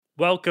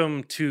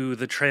Welcome to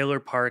the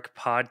Trailer Park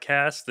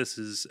Podcast. This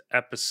is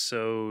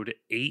episode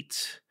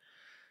 8,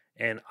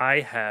 and I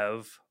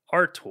have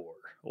Artor.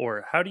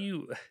 Or how do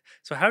you?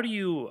 So how do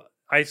you?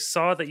 I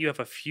saw that you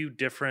have a few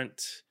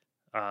different,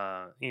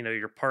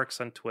 your parks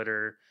on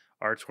Twitter,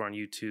 Artor on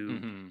YouTube,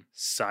 Hmm.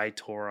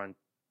 Cytor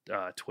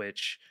on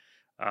Twitch.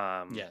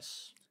 Um,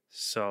 Yes.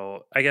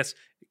 so I guess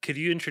could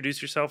you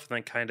introduce yourself and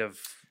then kind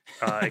of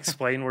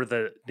explain where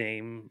the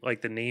name, like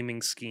the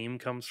naming scheme,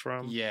 comes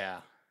from? Yeah,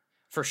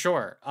 for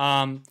sure.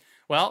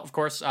 Well, of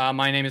course,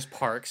 my name is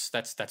Parks.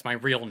 That's my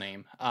real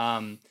name.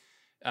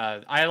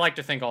 I like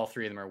to think all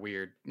three of them are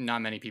weird.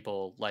 Not many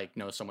people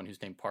know someone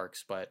who's named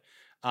Parks, but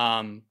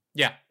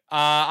yeah.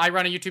 I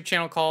run a YouTube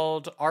channel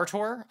called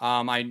Artor.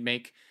 I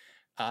make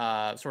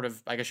sort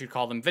of, I guess you'd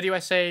call them video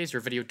essays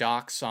or video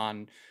docs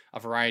on a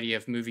variety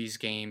of movies,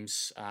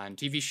 games, and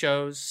TV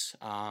shows,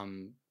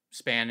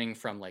 spanning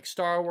from like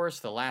Star Wars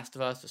to The Last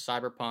of Us to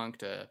Cyberpunk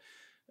to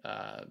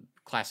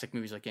classic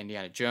movies like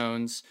Indiana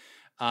Jones.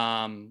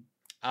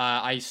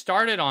 I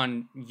started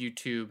on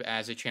YouTube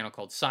as a channel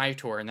called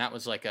Cytor, and that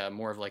was like a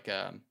more of like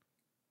a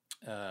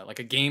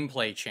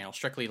gameplay channel,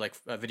 strictly like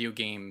a video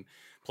game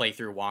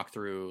playthrough,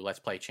 walkthrough, let's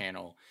play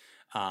channel.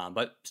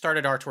 But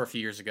started Artor a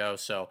few years ago.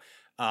 So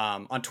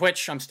on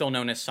Twitch, I'm still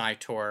known as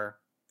Cytor.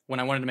 When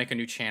I wanted to make a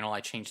new channel,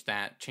 I changed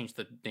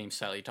the name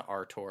slightly to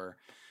Artor.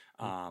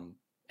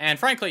 And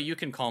frankly, you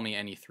can call me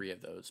any three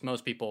of those.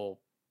 Most people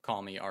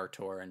call me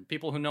Artor, and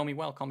people who know me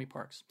well call me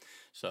Parks.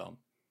 So,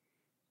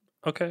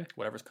 Okay.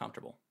 whatever's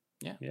comfortable.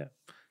 Yeah. Yeah.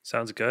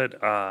 Sounds good.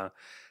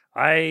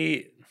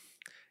 I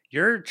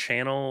Your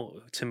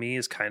channel to me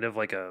is kind of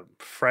like a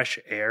fresh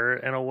air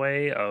in a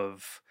way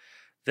of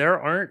there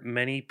aren't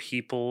many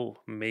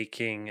people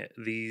making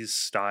these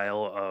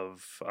style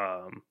of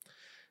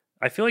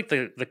I feel like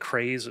the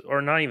craze,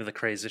 or not even the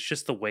craze, it's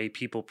just the way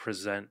people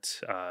present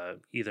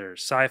either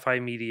sci-fi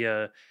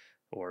media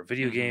or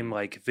video game Mm-hmm.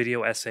 like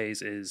video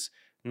essays is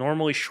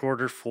normally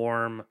shorter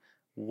form,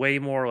 way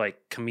more like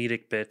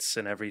comedic bits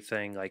and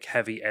everything, like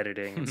heavy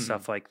editing and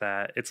stuff like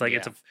that. It's like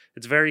Yeah.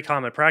 it's very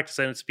common practice,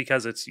 and it's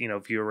because it's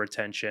viewer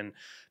retention.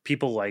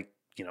 People like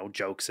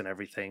jokes and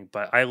everything,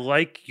 but I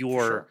like For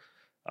your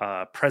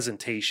sure.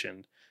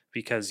 presentation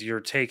because you're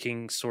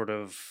taking sort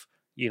of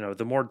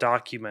the more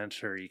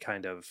documentary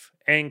kind of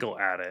angle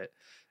at it.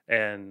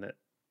 And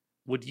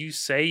would you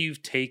say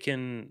you've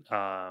taken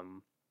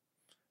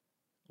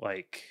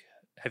like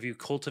have you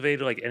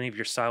cultivated like any of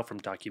your style from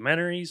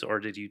documentaries, or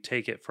did you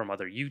take it from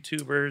other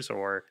YouTubers,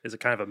 or is it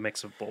kind of a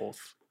mix of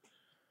both?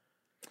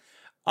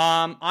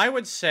 I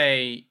would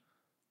say,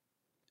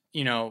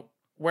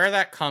 where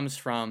that comes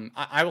from,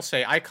 I will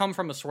say I come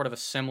from a sort of a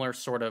similar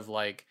sort of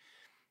like,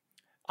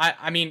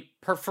 I mean,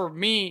 for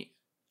me,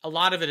 a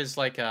lot of it is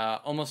like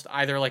almost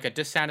either like a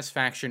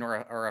dissatisfaction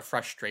or a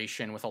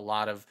frustration with a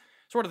lot of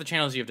sort of the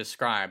channels you've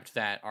described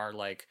that are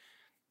like,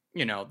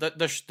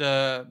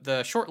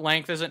 the short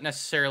length isn't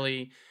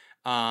necessarily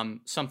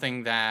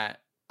something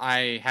that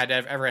I had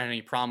ever had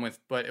any problem with,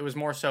 but it was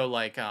more so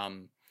like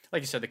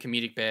you said, the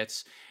comedic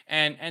bits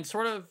and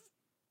sort of,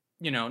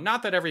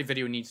 not that every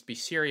video needs to be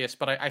serious,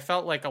 but I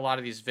felt like a lot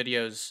of these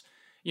videos,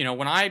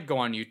 when I'd go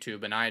on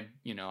YouTube and I'd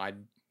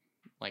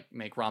like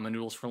make ramen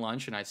noodles for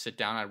lunch and I'd sit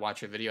down, I'd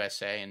watch a video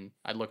essay and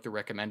I'd look through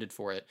recommended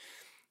for it.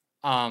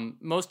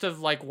 Most of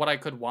like what I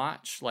could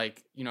watch,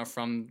 like,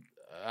 from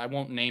I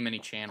won't name any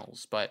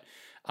channels, but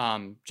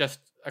just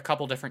a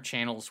couple different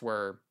channels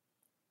were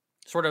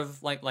sort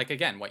of like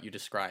again what you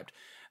described.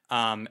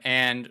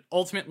 And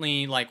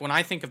ultimately, like when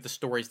I think of the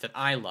stories that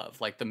I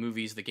love, like the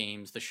movies, the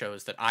games, the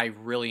shows that I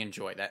really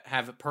enjoy that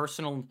have a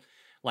personal,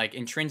 like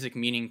intrinsic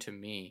meaning to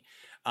me,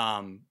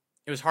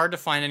 it was hard to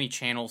find any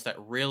channels that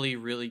really,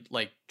 really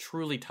like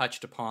truly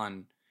touched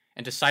upon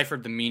and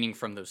deciphered the meaning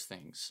from those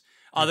things,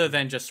 other Hmm.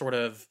 than just sort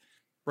of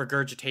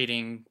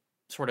regurgitating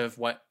sort of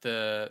what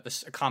the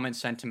common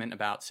sentiment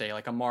about, say,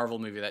 like a Marvel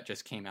movie that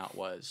just came out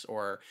was,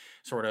 or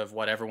sort of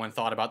what everyone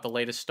thought about the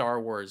latest Star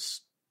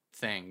Wars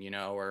thing,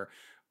 or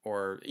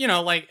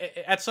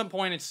like at some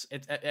point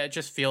it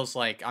just feels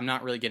like I'm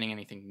not really getting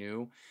anything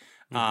new.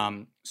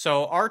 Hmm.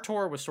 So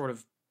Artor was sort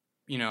of,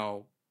 you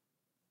know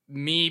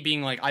me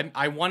being like,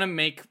 I want to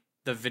make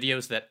the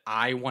videos that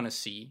I want to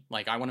see.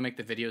 Like I want to make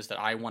the videos that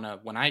I want to,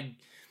 when I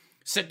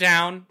sit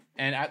down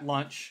and at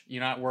lunch,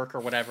 at work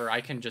or whatever,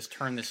 I can just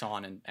turn this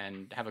on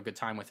and have a good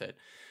time with it.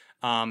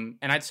 And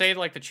I'd say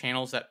like the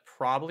channels that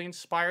probably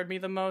inspired me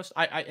the most,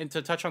 and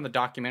to touch on the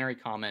documentary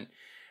comment,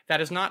 that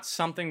is not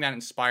something that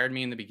inspired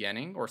me in the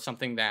beginning or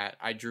something that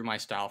I drew my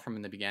style from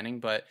in the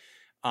beginning. But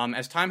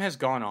as time has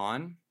gone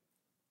on,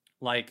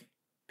 like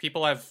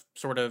people have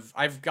sort of,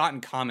 I've gotten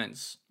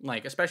comments,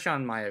 like especially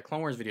on my Clone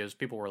Wars videos,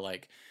 people were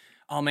like,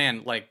 "Oh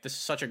man, like this is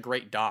such a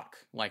great doc,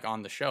 like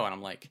on the show," and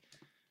I'm like,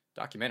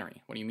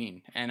 "Documentary? What do you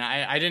mean?" And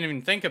I didn't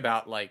even think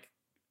about like,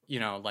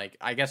 like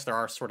I guess there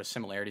are sort of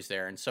similarities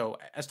there. And so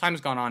as time has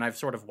gone on, I've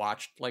sort of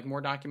watched like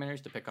more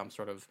documentaries to pick up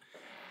sort of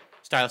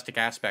stylistic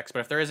aspects.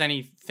 But if there is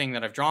anything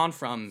that I've drawn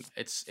from,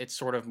 it's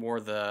sort of more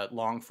the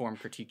long form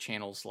critique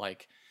channels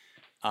like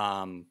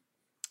um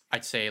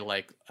I'd say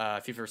like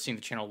if you've ever seen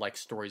the channel like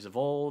Stories of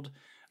Old,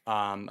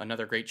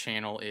 another great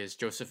channel is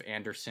Joseph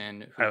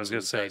Anderson, I was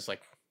gonna who say, does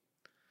like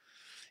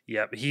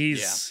yep,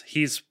 yeah,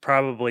 he's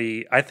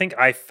probably. I think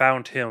I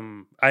found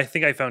him. I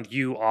think I found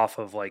you off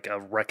of like a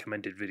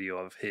recommended video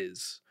of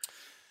his.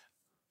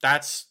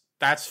 that's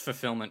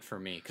fulfillment for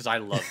me because I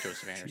love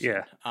Joseph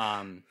Yeah.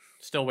 Anderson.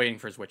 Still waiting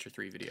for his Witcher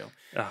 3 video.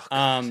 Oh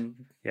god. Um,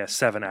 Yeah,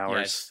 7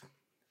 hours. yes,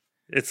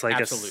 It's like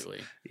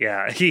absolutely.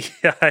 yeah.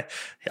 I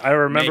Make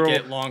remember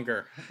it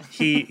longer.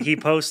 he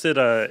posted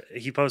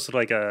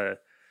like a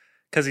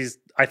because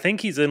I think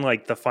he's in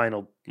like the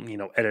final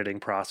editing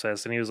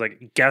process, and he was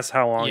like, guess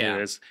how long it Yeah.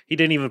 is. He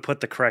didn't even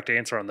put the correct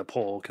answer on the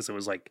poll because it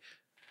was like,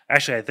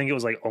 actually I think it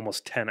was like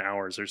almost 10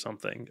 hours or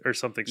something Yeah,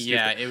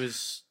 stupid. it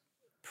was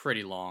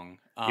pretty long.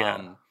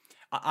 Yeah.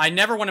 I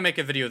never want to make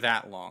a video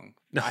that long.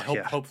 No. I hope,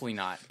 Yeah. hopefully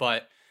not.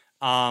 But,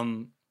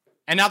 and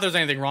not there's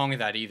anything wrong with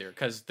that either.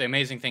 Because the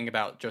amazing thing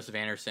about Joseph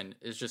Anderson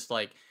is just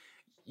like,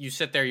 you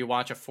sit there, you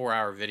watch a 4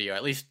 hour video.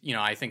 At least,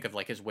 I think of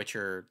like the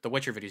Witcher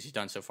videos he's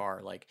done so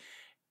far. Like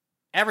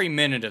every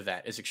minute of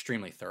that is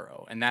extremely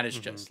thorough, and that is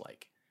just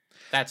like,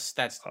 that's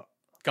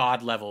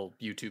god level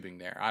YouTubing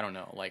there. I don't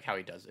know like how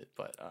he does it,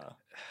 but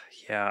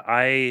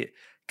Yeah,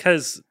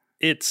 because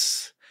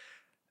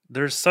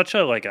there's such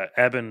a like a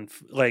ebb and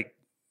like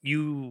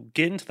you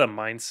get into the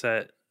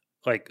mindset,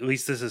 like at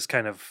least this is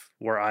kind of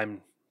where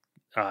I'm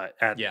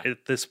yeah,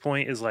 at this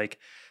point, is like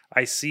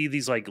I see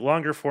these like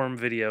longer form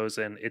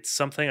videos and it's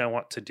something I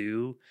want to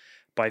do,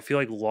 but I feel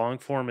like long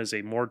form is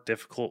a more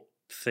difficult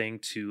thing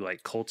to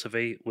like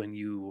cultivate when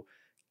you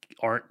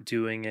aren't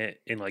doing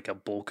it in like a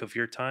bulk of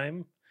your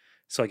time.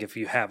 So like if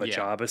you have a yeah,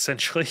 job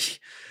essentially,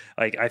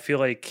 like I feel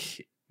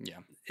like yeah,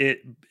 it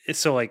it's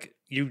so like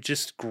you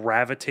just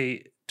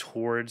gravitate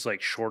towards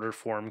like shorter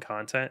form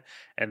content,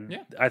 and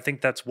yeah. I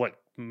think that's what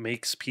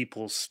makes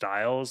people's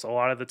styles a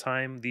lot of the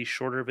time, these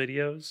shorter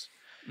videos.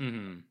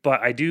 Hmm.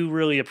 But I do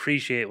really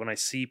appreciate when I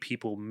see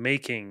people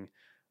making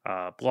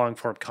long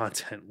form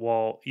content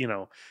while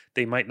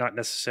they might not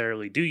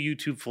necessarily do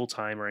YouTube full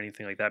time or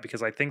anything like that,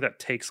 because I think that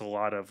takes a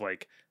lot of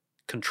like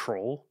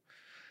control.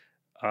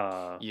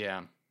 uh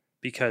Yeah.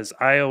 because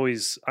I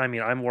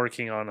mean, I'm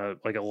working on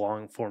a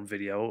long form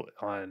video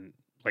on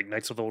like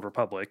Knights of the Old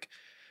Republic,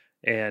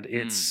 and Mm.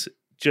 it's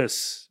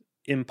just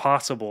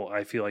impossible,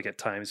 I feel like, at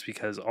times,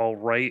 because I'll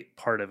write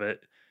part of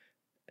it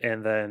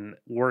and then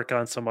work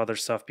on some other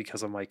stuff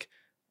because I'm like,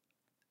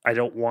 I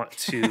don't want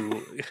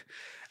to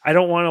I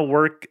don't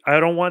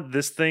want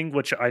this thing,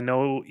 which I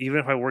know even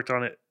if I worked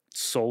on it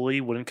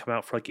solely wouldn't come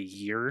out for like a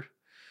year.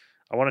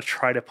 I want to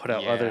try to put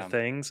out other Yeah.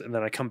 things, and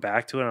then I come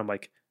back to it and I'm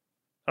like,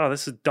 oh,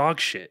 this is dog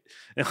shit.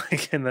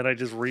 And then I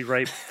just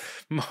rewrite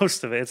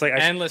most of it. It's like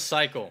Endless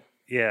cycle.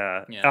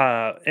 yeah.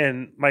 Yeah.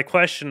 And my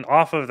question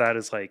off of that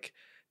is like,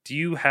 do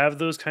you have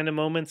those kind of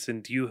moments,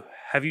 and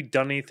have you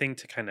done anything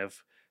to kind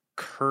of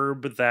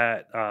curb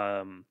that,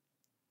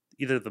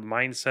 either the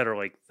mindset or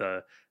like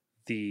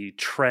the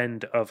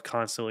trend of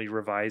constantly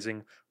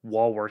revising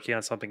while working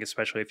on something,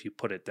 especially if you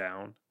put it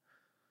down?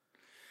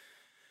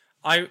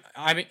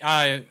 I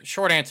mean,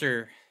 short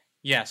answer,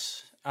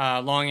 yes.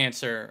 Long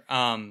answer,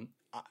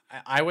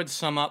 I would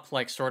sum up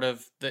like sort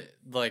of the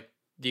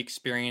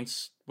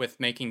experience with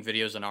making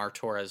videos on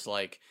RTOR as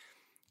like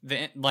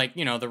the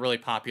really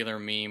popular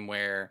meme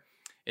where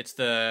it's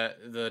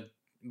the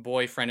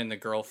boyfriend and the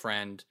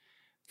girlfriend.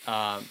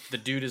 The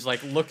dude is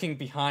like looking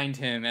behind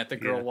him at the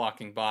girl Yeah.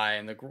 walking by,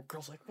 and the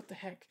girl's like, "What the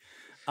heck?"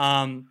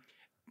 Um,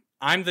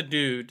 I'm the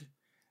dude.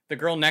 The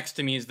girl next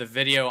to me is the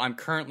video I'm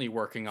currently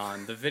working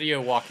on. The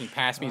video walking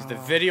past me is the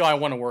Oh, video I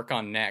want to work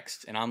on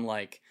next. And I'm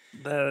like,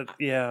 that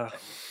yeah.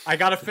 I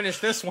got to finish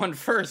this one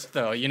first,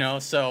 though,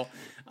 So,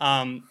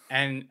 and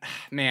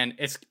man,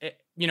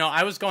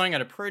 I was going at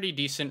a pretty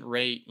decent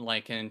rate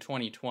like in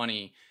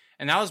 2020.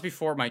 And that was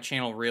before my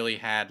channel really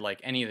had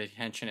like any of the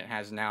attention it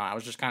has now. I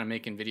was just kind of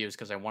making videos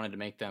because I wanted to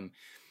make them.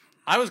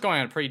 I was going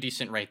at a pretty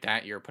decent rate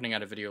that year, putting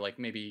out a video like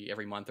maybe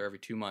every month or every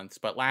 2 months.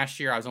 But last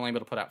year I was only able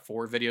to put out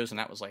 4 videos, and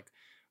that was like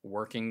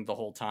working the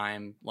whole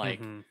time, like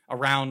Hmm.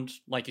 around,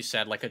 like you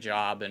said, like a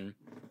job and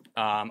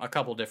a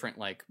couple different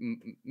like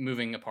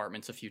moving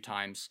apartments a few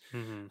times.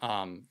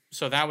 Hmm.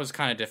 So that was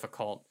kind of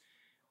difficult.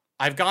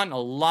 I've gotten a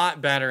lot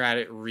better at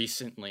it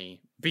recently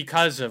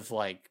because of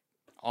like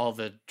all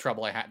the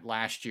trouble I had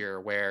last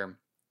year, where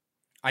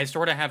I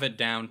sort of have it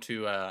down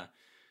to a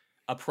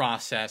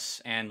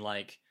process and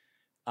like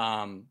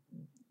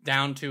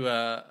down to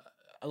a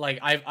like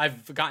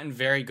I've gotten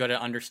very good at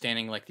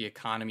understanding like the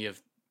economy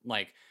of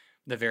like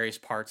the various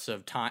parts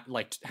of time,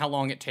 like how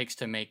long it takes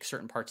to make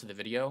certain parts of the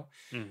video.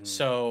 Hmm.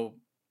 So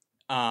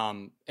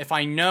if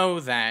I know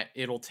that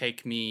it'll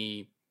take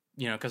me,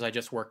 because I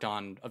just worked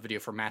on a video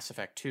for Mass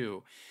Effect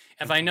 2,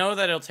 if I know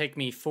that it'll take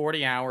me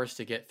 40 hours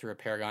to get through a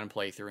Paragon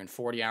playthrough and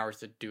 40 hours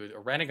to do a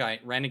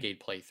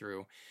Renegade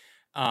playthrough,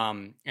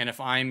 and if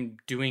I'm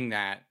doing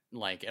that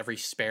like every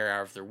spare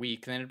hour of the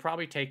week, then it'd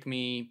probably take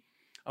me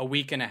a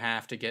week and a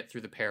half to get through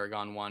the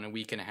Paragon one, a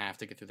week and a half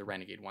to get through the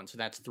Renegade one. So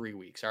that's 3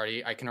 weeks.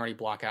 I can already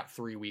block out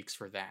 3 weeks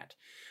for that.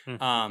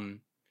 Hmm.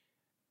 Um,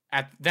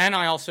 then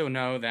I also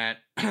know that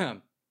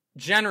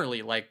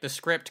generally, like, the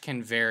script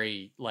can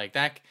vary like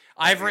that.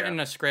 I've written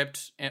a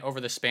script over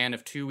the span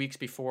of 2 weeks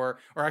before,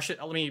 or I should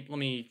let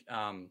me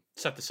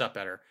set this up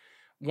better.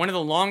 One of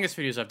the longest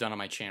videos I've done on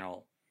my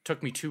channel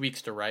took me 2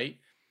 weeks to write.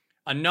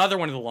 Another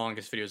one of the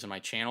longest videos on my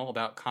channel,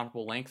 about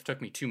comparable length,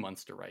 took me 2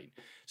 months to write.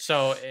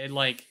 So it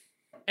like,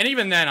 and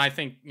even then, I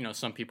think, you know,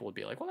 some people would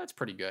be like, well, that's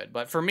pretty good.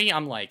 But for me,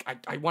 I'm like,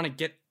 I want to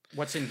get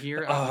what's in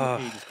here out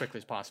on the page as quickly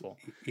as possible.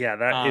 Yeah,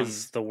 that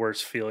is the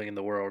worst feeling in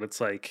the world. It's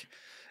like,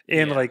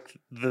 and Yeah. like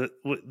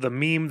the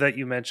meme that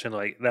you mentioned,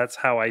 like that's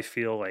how I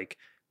feel like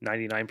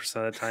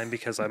 99% of the time,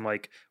 because I'm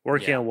like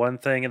working Yeah. on one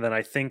thing and then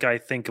I think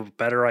of a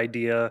better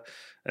idea,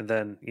 and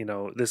then, you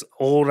know, this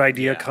old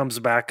idea Yeah. comes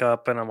back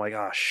up and I'm like,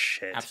 oh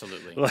shit.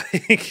 Absolutely.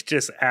 Like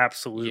just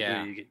absolutely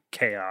Yeah.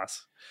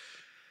 chaos.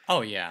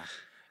 Oh yeah.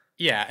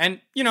 Yeah, and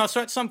you know, so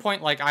at some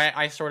point, like,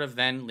 I sort of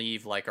then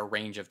leave like a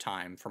range of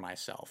time for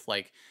myself.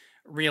 Like,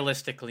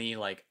 realistically,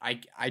 like,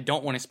 I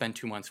don't want to spend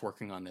 2 months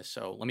working on this,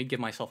 so let me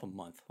give myself a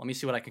month. Let me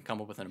see what I can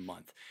come up with in a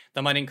month.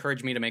 That might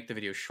encourage me to make the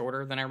video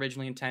shorter than I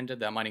originally intended.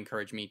 That might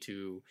encourage me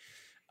to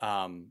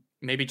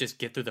maybe just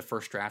get through the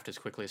first draft as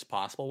quickly as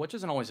possible, which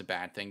isn't always a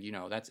bad thing, you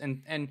know. That's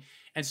and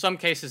in some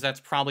cases that's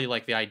probably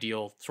like the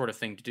ideal sort of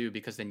thing to do,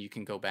 because then you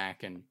can go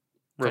back and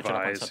touch it up on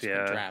Revise,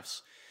 subsequent yeah.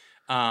 drafts.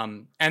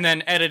 And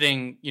then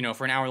editing, you know,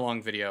 for an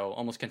hour-long video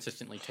almost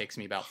consistently takes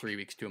me about 3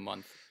 weeks to a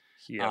month.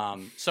 Yep.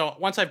 So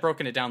once I've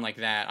broken it down like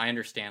that, I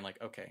understand,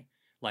 like, okay,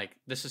 like,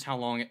 this is how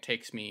long it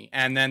takes me.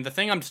 And then the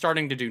thing I'm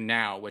starting to do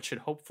now, which should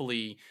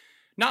hopefully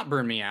not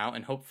burn me out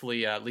and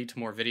hopefully lead to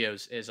more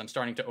videos, is I'm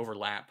starting to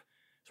overlap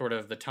sort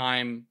of the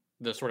time,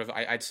 the sort of,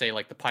 I'd say,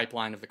 like, the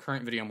pipeline of the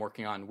current video I'm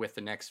working on with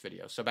the next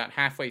video. So about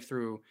halfway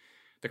through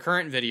the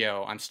current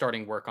video, I'm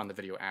starting work on the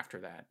video after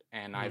that,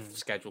 and I've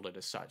scheduled it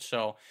as such.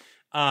 So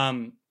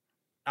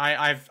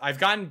I've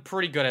gotten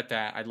pretty good at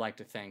that, I'd like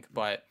to think.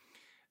 But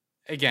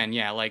again,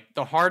 yeah, like,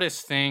 the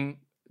hardest thing,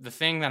 the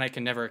thing that I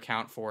can never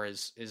account for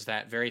is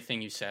that very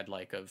thing you said,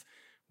 like, of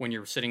when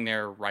you're sitting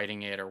there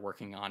writing it or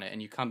working on it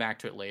and you come back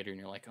to it later and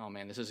you're like, oh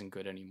man, this isn't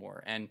good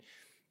anymore. And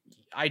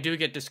I do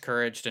get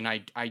discouraged, and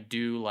I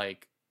do,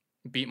 like,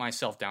 beat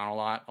myself down a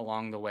lot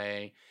along the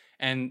way.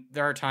 And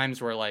there are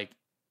times where, like,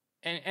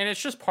 and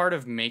it's just part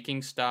of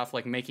making stuff,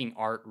 like making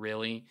art,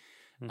 really.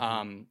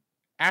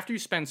 After you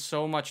spend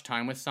so much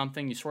time with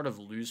something, you sort of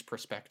lose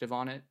perspective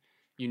on it.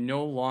 You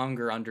no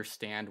longer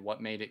understand what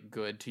made it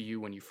good to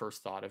you when you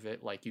first thought of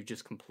it. Like, you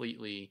just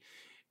completely.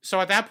 So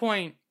at that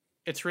point,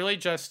 it's really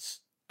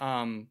just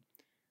a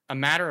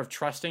matter of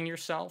trusting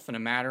yourself and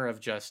a matter of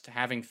just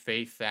having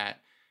faith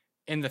that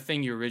in the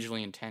thing you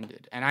originally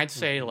intended. And I'd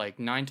say like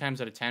 9 times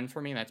out of 10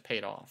 for me, that's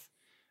paid off.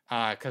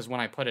 Because when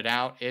I put it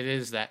out, it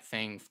is that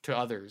thing to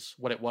others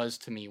what it was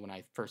to me when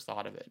I first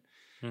thought of it.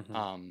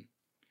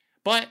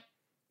 But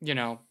you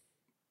know,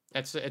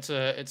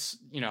 it's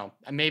you know,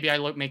 maybe I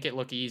make it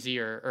look easy,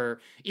 or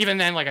even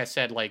then, like I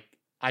said, like,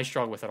 I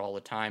struggle with it all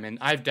the time. And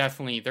there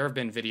have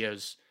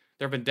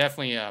been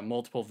definitely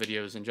multiple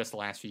videos in just the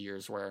last few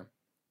years where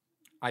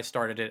I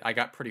started it, I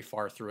got pretty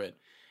far through it,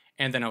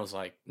 and then I was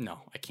like, no,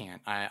 I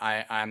can't.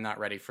 I'm not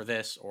ready for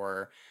this,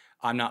 or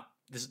I'm not.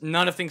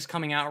 None of things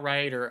coming out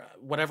right, or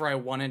whatever I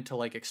wanted to,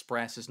 like,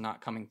 express is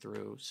not coming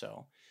through.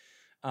 So,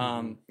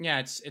 yeah,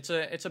 it's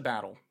a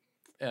battle,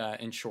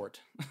 in short.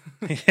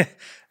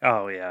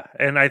 Oh yeah,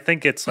 and I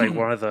think it's like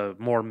one of the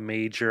more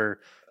major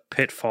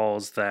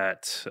pitfalls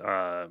that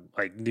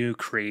like new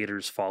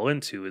creators fall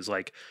into is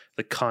like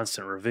the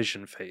constant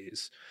revision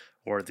phase,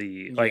 or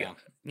the like,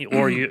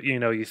 or you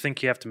know, you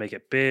think you have to make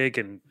it big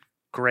and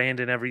grand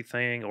and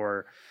everything,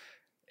 or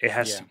it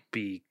has to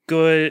be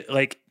good.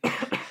 Like,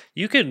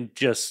 you can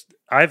just,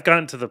 I've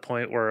gotten to the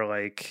point where,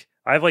 like,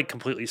 I've like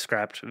completely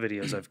scrapped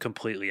videos I've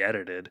completely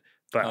edited,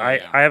 but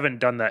I haven't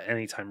done that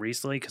anytime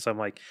recently, because I'm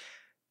like,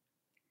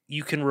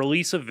 you can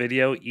release a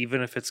video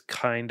even if it's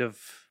kind of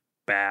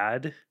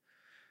bad,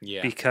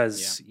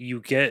 because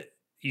you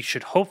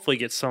should hopefully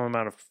get some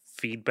amount of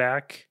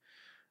feedback.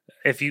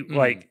 If you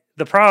like,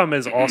 the problem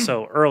is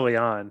also early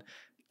on,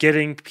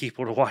 getting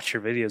people to watch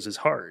your videos is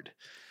hard.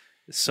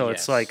 So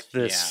it's like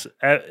this,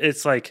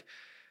 it's like,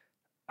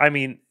 I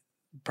mean,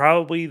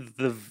 probably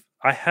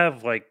I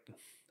have like,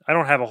 I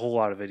don't have a whole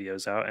lot of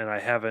videos out, and I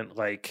haven't,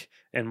 like,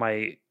 and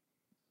my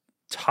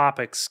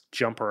topics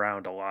jump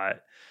around a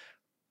lot.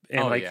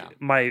 And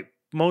my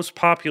most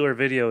popular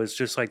video is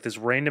just like this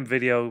random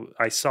video.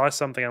 I saw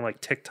something on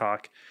like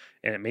TikTok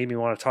and it made me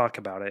want to talk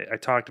about it. I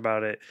talked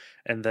about it,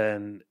 and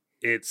then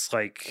it's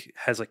like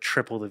has like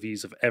triple the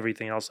views of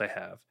everything else I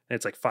have. And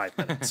it's like 5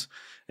 minutes.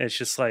 And it's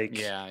just like,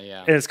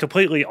 and it's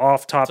completely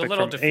off topic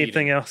from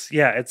anything else.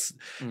 Yeah, it's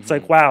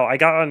like, wow, I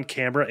got on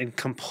camera and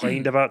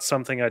complained about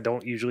something I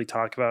don't usually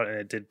talk about, and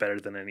it did better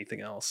than anything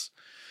else.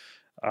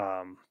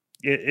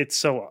 It's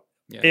so,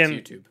 and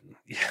YouTube.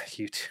 Yeah,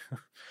 YouTube.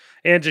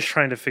 And just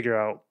trying to figure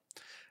out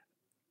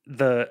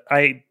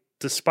I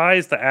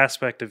despise the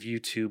aspect of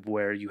YouTube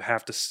where you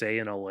have to stay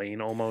in a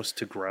lane almost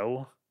to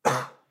grow.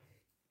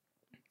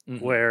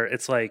 Where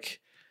it's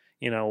like,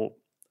 you know,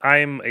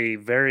 I'm a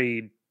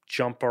very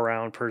jump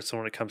around person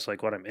when it comes to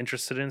like what I'm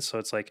interested in. So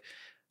it's like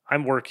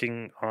I'm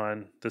working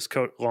on this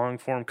long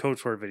form code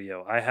tour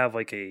video. I have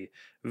like a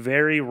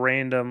very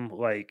random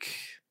like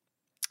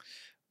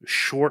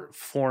short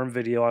form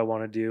video I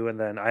want to do, and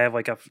then I have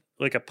like a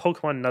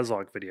Pokemon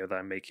Nuzlocke video that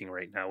I'm making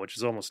right now, which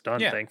is almost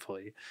done, Yeah.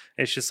 thankfully.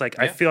 It's just like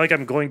I Yeah. feel like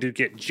I'm going to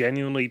get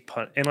genuinely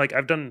and like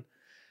I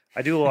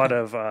do a lot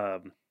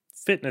of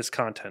fitness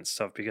content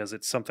stuff because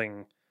it's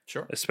something,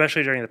 Sure.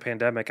 especially during the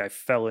pandemic, I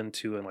fell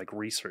into and like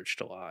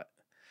researched a lot.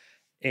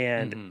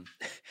 And Mm-hmm.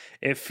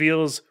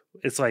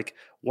 it's like,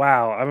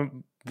 wow,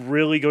 I'm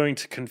really going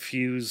to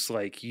confuse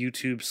like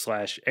YouTube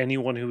 /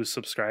 anyone who is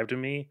subscribed to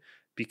me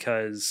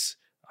because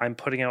I'm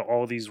putting out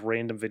all these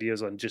random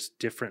videos on just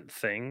different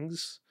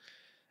things.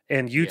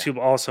 And Yeah. YouTube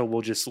also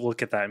will just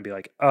look at that and be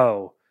like,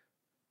 oh,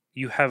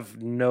 you have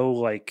no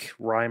like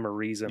rhyme or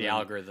reason. The And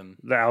algorithm.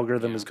 the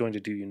algorithm Yeah. is going to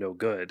do you no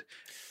good.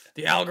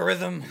 The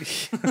algorithm.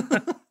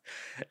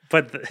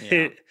 But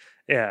Yeah.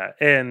 yeah,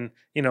 and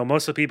you know,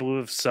 most of the people who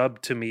have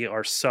subbed to me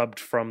are subbed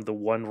from the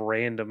one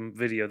random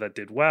video that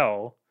did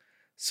well.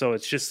 So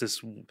it's just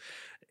this.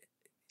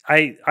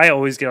 I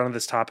always get on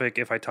this topic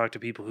if I talk to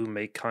people who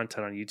make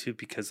content on YouTube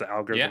because the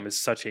algorithm Yeah. is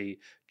such a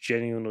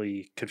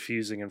genuinely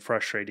confusing and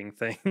frustrating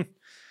thing.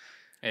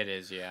 It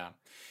is, yeah.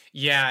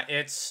 Yeah,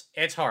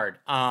 it's hard.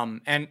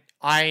 And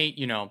I,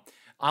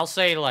 I'll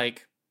say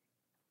like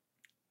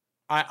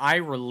I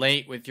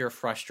relate with your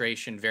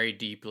frustration very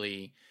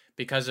deeply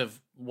because of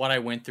what I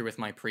went through with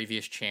my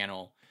previous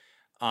channel.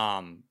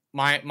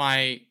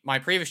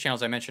 My previous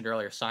channels I mentioned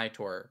earlier,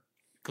 SciTour,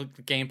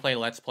 gameplay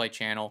Let's Play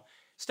channel,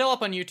 still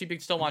up on YouTube. You can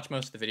still watch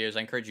most of the videos.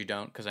 I encourage you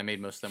don't because I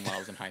made most of them while I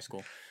was in high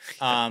school.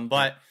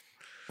 But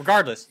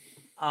regardless,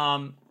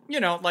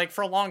 like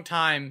for a long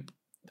time,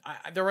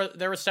 there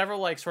were several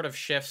like sort of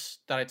shifts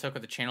that I took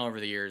with the channel over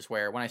the years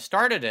where when I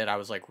started it, I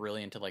was like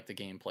really into like the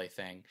gameplay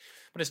thing.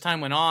 But as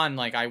time went on,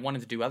 like I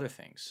wanted to do other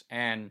things.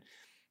 And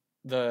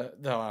the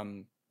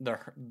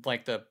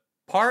like the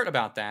part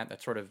about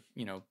that sort of,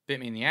 bit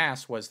me in the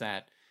ass was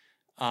that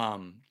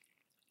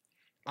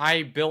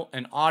I built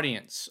an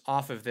audience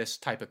off of this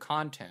type of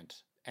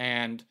content.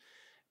 And,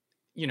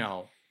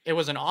 it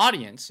was an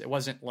audience. It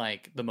wasn't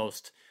like the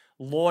most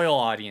loyal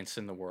audience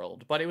in the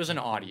world, but it was an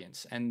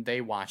audience and they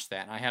watched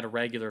that. And I had a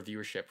regular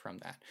viewership from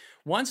that.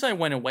 Once I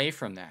went away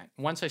from that,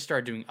 once I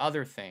started doing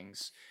other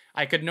things,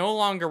 I could no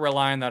longer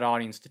rely on that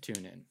audience to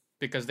tune in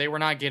because they were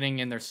not getting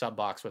in their sub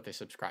box what they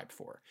subscribed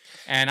for.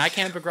 And I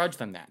can't begrudge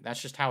them that.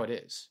 That's just how it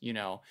is,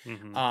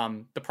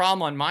 The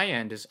problem on my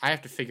end is I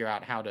have to figure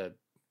out how to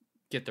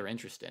get their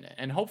interest in it.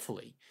 And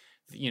hopefully,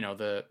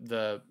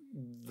 the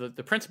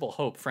principal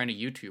hope for any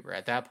YouTuber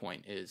at that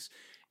point is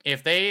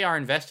if they are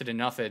invested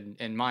enough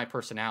in my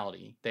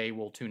personality, they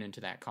will tune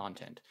into that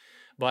content.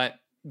 But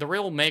the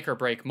real make or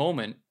break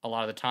moment a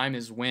lot of the time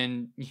is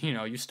when,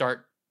 you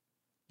start,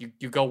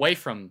 you go away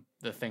from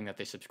the thing that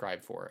they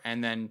subscribe for.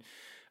 And then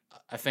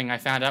a thing I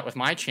found out with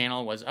my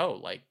channel was, oh,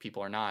 like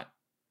people are not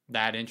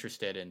that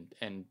interested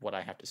in what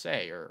I have to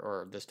say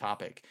or this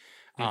topic.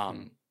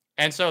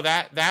 And so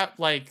that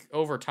like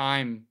over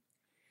time,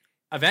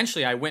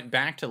 eventually I went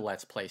back to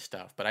Let's Play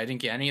stuff, but I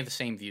didn't get any of the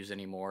same views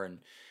anymore. And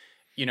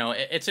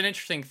it's an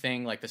interesting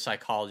thing, like the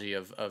psychology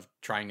of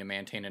trying to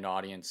maintain an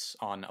audience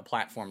on a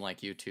platform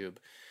like YouTube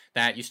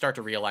that you start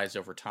to realize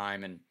over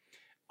time. And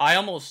I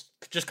almost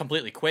just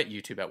completely quit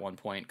YouTube at one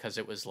point because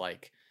it was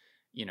like,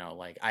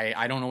 like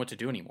I don't know what to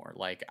do anymore.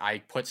 Like I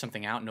put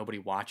something out, nobody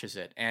watches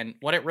it. And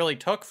what it really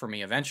took for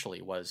me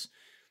eventually was,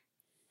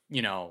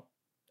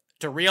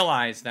 to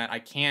realize that I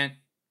can't,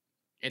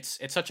 it's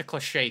such a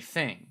cliche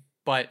thing,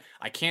 but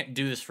I can't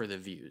do this for the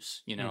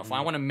views. If I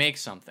want to make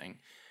something,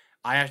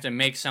 I have to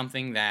make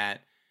something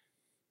that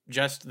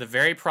just the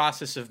very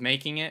process of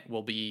making it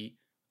will be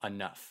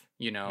enough,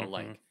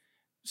 like,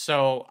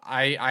 so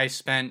I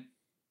spent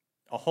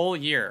a whole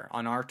year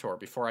on Artor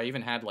before I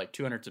even had like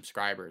 200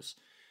 subscribers,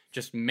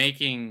 just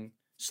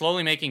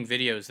slowly making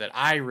videos that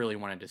I really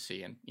wanted to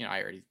see. And,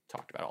 I already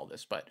talked about all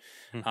this, but,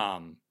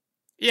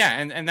 yeah.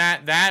 And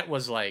that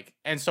was like,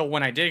 and so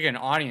when I did get an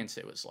audience,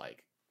 it was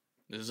like,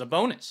 this is a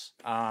bonus.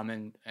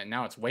 And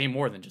now it's way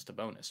more than just a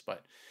bonus,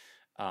 but,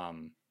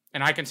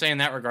 and I can say in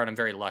that regard, I'm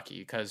very lucky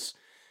because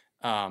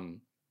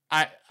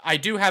I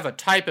do have a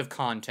type of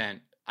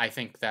content, I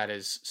think, that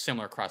is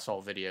similar across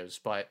all videos,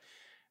 but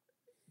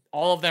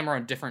all of them are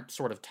on different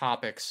sort of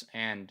topics.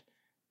 And,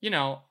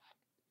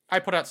 I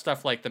put out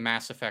stuff like the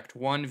Mass Effect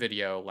 1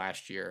 video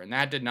last year, and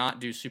that did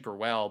not do super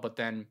well, but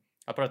then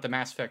I put out the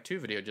Mass Effect 2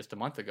 video just a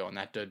month ago, and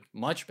that did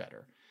much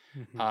better.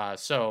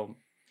 So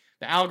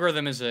the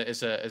algorithm is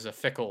a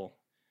fickle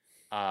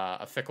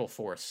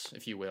force,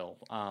 if you will,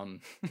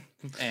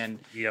 and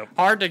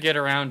hard to get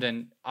around.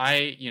 And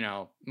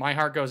my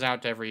heart goes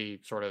out to every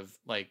sort of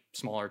like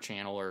smaller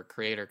channel or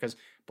creator because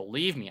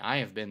believe me, I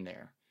have been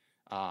there.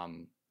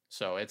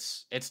 So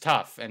it's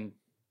tough, and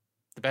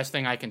the best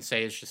thing I can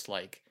say is just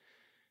like,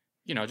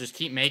 just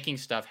keep making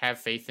stuff, have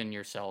faith in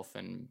yourself,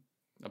 and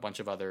a bunch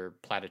of other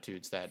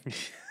platitudes that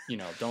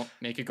don't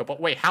make you go, but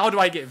wait, how do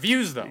I get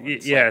views though?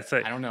 It's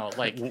like, I don't know,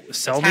 like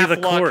sell me the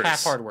course,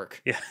 half hard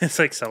work. Yeah, it's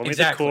like sell me the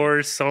Exactly.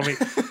 course, sell me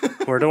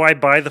where do I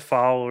buy the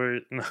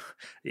followers? No.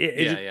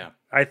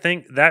 I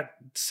think that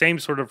same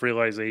sort of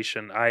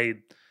realization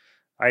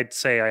I'd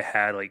say I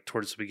had like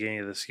towards the beginning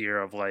of this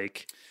year of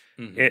like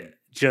it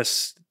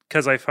just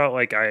because I felt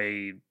like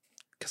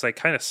because I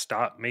kind of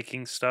stopped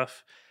making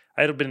stuff.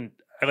 I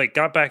like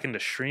got back into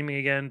streaming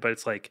again, but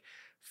it's like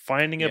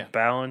finding a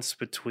balance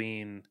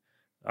between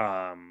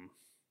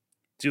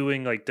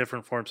doing like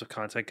different forms of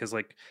content, because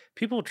like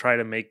people try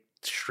to make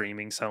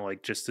streaming sound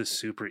like just this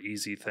super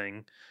easy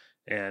thing,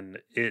 and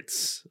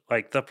it's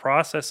like the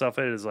process of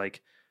it is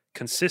like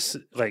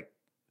consistent. Like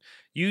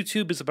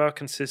YouTube is about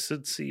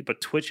consistency,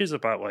 but Twitch is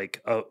about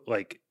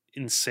like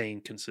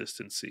insane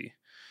consistency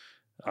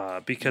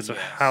because of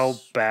how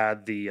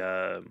bad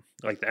the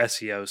like the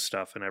SEO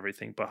stuff and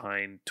everything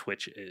behind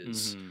Twitch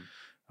is.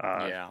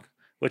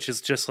 Which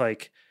is just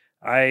like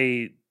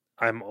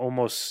I'm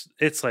almost,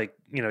 it's like,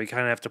 you kind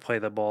of have to play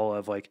the ball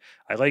of like,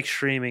 I like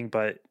streaming,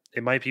 but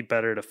it might be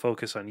better to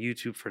focus on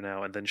YouTube for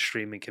now, and then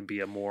streaming can be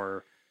a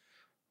more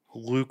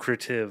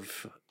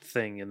lucrative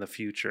thing in the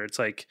future. It's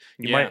like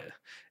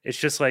it's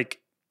just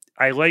like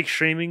I like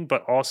streaming,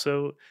 but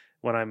also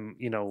when I'm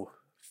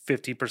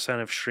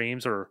 50% of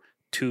streams or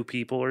 2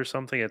 people or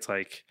something, it's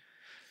like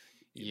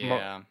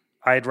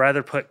I'd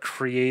rather put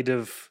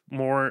creative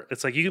more.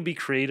 It's like you can be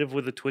creative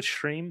with a Twitch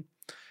stream,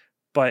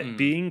 but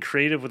being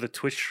creative with a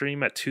Twitch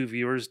stream at 2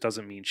 viewers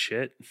doesn't mean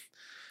shit.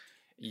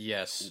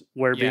 Yes.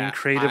 Where being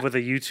creative with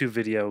a YouTube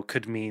video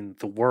could mean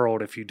the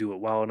world if you do it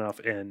well enough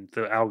and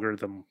the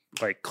algorithm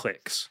like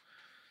clicks.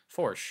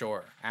 For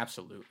sure.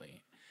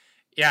 Absolutely.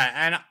 Yeah.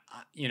 And,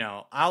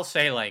 I'll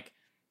say like,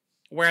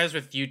 whereas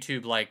with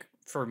YouTube, like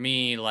for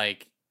me,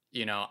 like,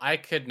 I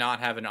could not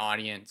have an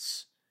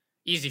audience.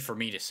 Easy for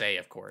me to say,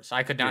 of course.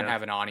 I could not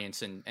have an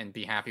audience and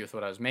be happy with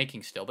what I was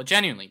making still. But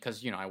genuinely,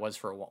 because, I was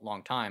for a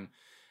long time.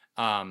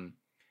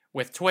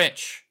 With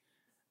Twitch,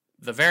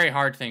 the very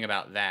hard thing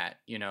about that,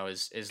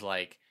 is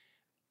like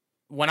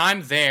when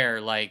I'm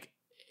there, like,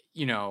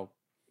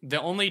 the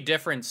only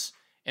difference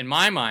in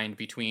my mind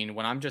between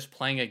when I'm just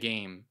playing a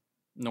game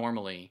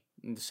normally,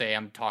 say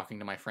I'm talking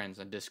to my friends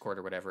on Discord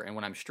or whatever, and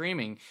when I'm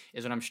streaming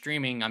is when I'm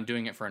streaming, I'm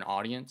doing it for an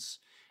audience.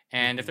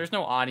 And if there's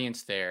no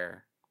audience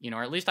there,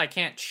 or at least I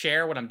can't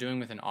share what I'm doing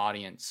with an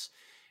audience,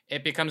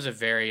 it becomes a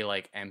very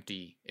like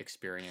empty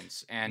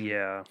experience. And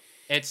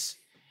it's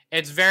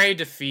very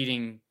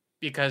defeating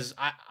because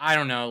I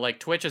don't know, like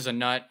Twitch is a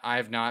nut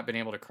I've not been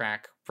able to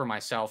crack for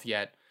myself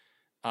yet.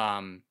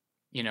 In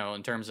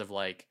terms of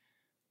like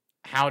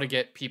how to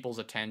get people's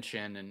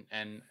attention,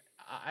 and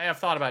I have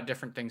thought about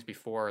different things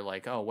before,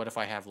 like, oh, what if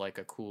I have like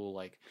a cool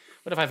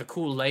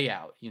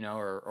layout,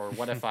 or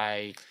what if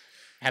I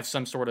have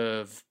some sort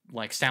of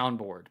like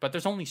soundboard, but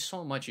there's only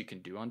so much you can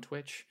do on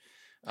Twitch.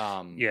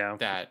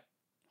 That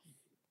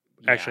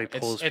actually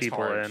pulls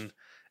people in.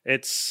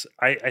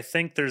 I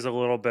think there's a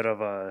little bit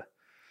of a,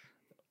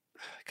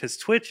 because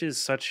Twitch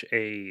is such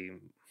a,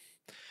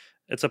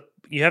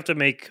 you have to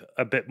make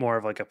a bit more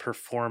of like a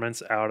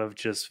performance out of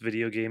just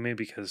video gaming,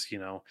 because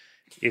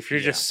if you're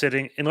just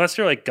sitting, unless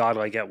you're like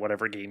godlike at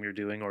whatever game you're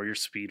doing or you're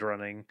speed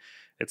running,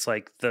 it's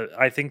like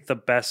I think the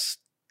best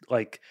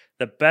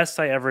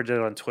I ever did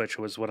on Twitch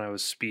was when I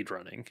was speed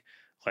running,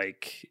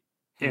 like,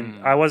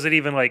 and I wasn't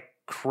even like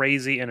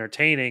crazy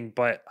entertaining,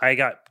 but I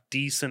got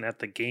decent at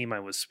the game I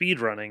was speed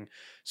running,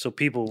 so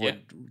people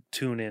would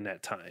tune in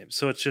at times.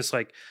 So it's just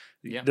like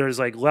there's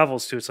like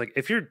levels to it. It's like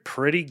if you're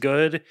pretty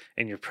good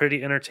and you're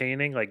pretty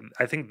entertaining, like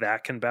I think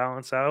that can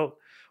balance out,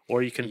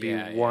 or you can be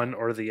one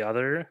or the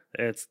other.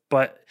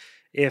 But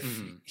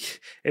if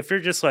you're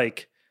just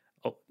like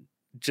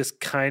just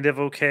kind of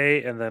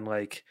okay, and then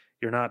like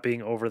you're not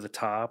being over the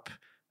top,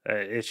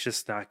 it's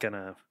just not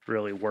gonna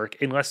really work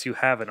unless you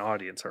have an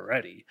audience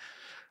already.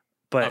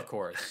 But of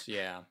course,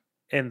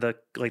 and the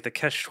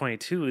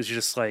catch-22 is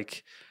just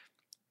like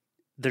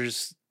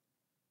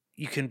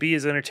you can be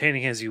as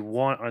entertaining as you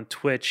want on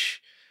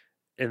Twitch,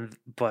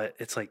 but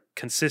it's like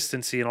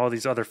consistency and all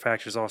these other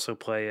factors also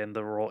play in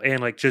the role,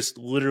 and like just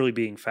literally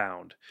being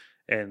found,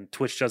 and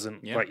Twitch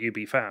doesn't let you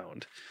be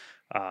found.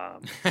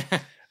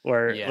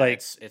 Where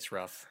it's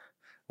rough.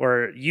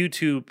 Where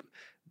YouTube,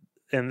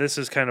 and this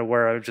is kind of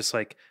where I'm just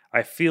like,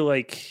 I feel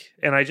like,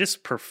 and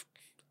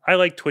I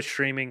like Twitch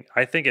streaming.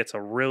 I think it's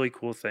a really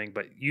cool thing,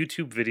 but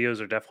YouTube videos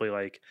are definitely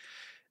like,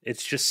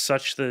 it's just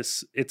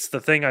it's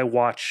the thing I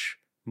watch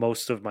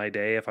most of my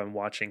day if I'm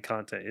watching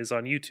content is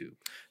on YouTube.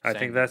 I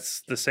think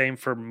that's the same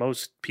for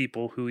most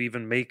people who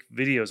even make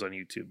videos on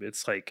YouTube.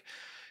 It's like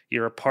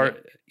you're a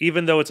part,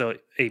 even though it's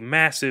a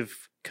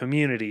massive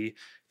community,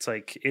 it's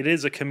like it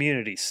is a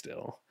community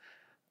still.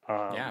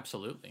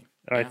 Absolutely.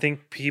 And I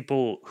think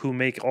people who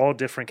make all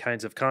different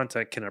kinds of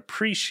content can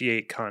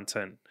appreciate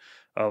content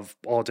of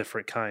all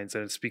different kinds,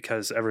 and it's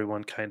because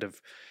everyone kind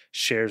of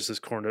shares this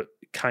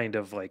kind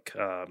of like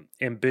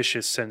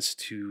ambitious sense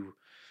to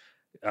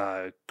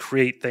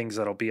create things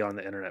that'll be on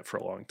the internet for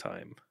a long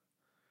time.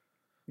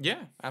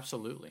 Yeah,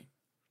 absolutely.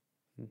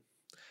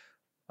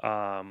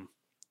 Um,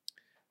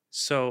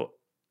 so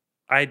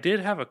I did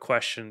have a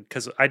question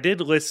because I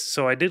did list.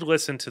 So I did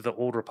listen to the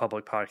Old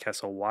Republic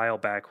podcast a while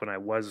back when I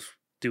was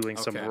doing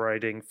some Okay.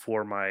 writing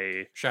for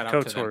my Shout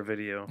out to them. KOTOR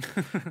video.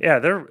 Yeah,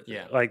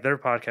 Yeah. their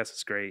podcast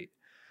is great.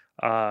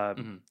 Um,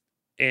 Hmm.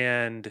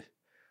 and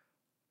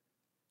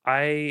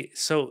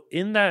so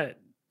in that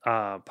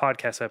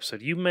podcast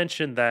episode, you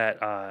mentioned that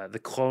the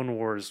Clone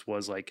Wars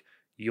was like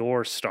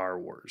your Star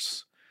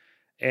Wars,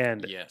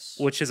 and Yes.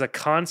 which is a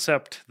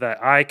concept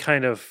that I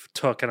kind of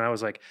took, and I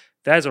was like,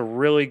 that is a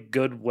really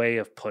good way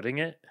of putting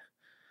it.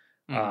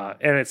 Hmm.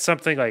 And it's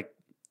something like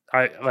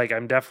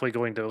I'm definitely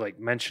going to like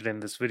mention in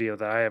this video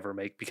that I ever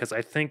make because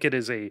I think it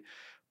is a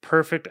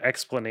perfect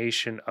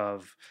explanation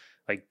of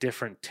like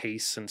different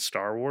tastes in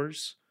Star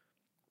Wars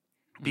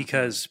Hmm.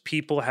 because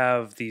people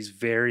have these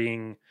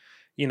varying,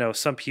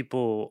 some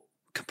people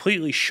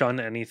completely shun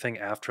anything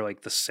after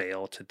like the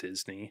sale to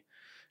Disney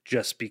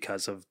just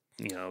because of,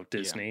 Yeah.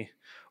 Disney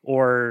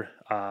or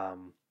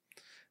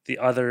the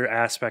other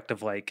aspect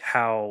of like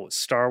how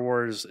Star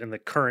Wars in the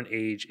current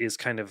age is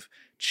kind of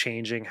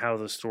changing how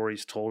the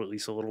story's told at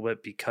least a little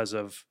bit because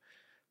of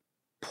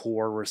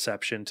poor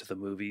reception to the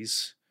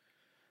movies.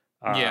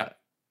 Uh Yeah.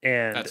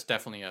 and That's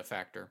definitely a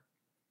factor.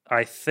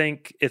 I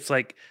think it's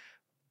like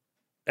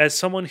as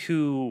someone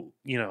who,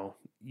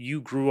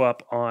 you grew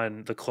up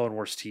on the Clone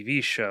Wars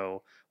TV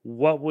show,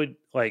 what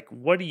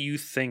do you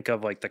think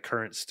of like the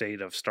current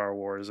state of Star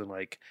Wars and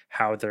like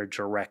how they're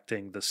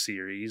directing the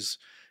series?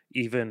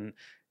 Even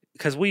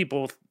because we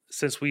both,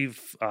 since we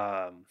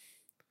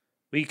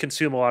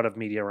consume a lot of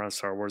media around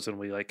Star Wars and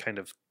we like kind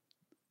of,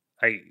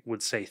 I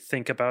would say,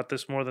 think about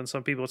this more than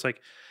some people. It's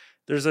like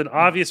there's an Hmm.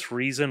 obvious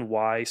reason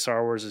why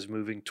Star Wars is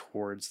moving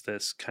towards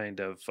this kind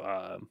of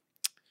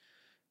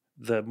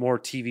the more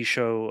TV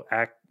show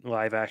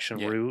live action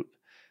Yeah. route.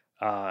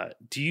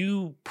 Do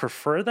you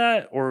prefer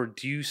that, or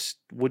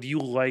would you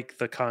like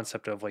the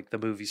concept of like the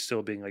movie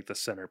still being like the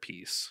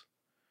centerpiece,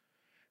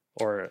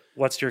 or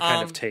what's your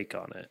kind of Um. take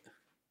on it?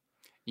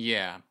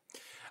 Yeah.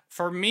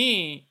 For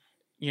me,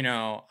 and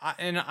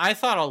I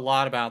thought a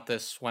lot about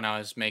this when I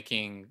was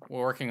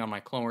working on my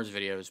Clone Wars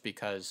videos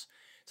because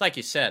it's like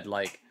you said,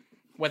 like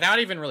without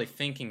even really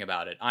thinking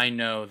about it, I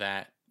know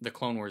that the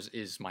Clone Wars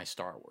is my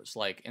Star Wars.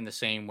 Like in the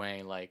same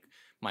way, like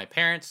my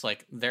parents,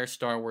 like their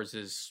Star Wars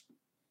is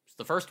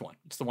the first one.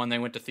 It's the one they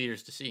went to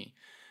theaters to see.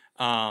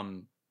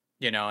 Um,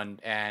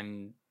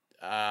 and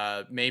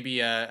maybe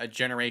a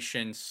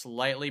generation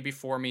slightly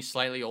before me,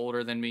 slightly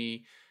older than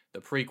me, the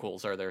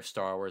prequels are their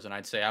Star Wars, and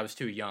I'd say I was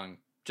too young,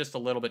 just a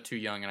little bit too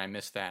young, and I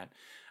missed that.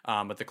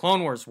 But the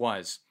Clone Wars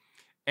was,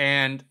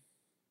 and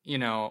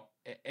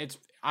it's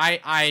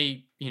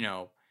I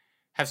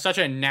have such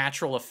a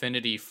natural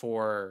affinity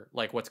for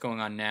like what's going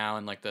on now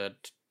and like the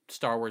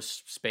Star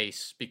Wars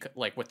space because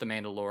like with the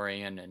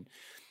Mandalorian and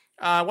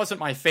wasn't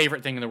my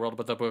favorite thing in the world,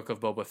 but the Book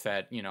of Boba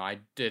Fett, I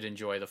did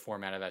enjoy the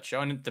format of that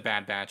show, and the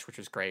Bad Batch, which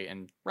was great,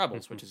 and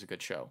Rebels, Mhm. which is a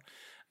good show.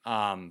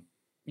 And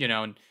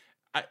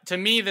to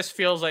me, this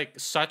feels like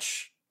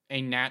such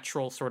a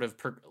natural sort of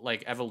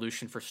like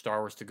evolution for Star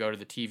Wars to go to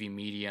the TV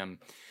medium,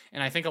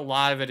 and I think a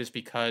lot of it is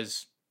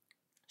because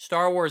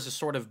Star Wars is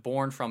sort of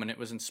born from, and it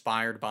was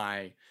inspired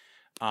by,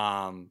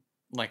 um,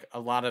 like a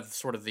lot of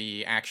sort of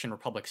the Action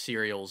Republic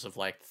serials of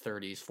like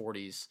 30s,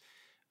 40s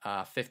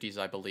 50s,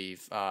 I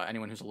believe.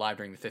 Anyone who's alive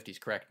during the 50s,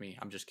 correct me.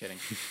 I'm just kidding.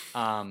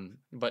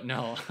 But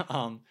no,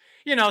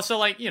 so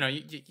like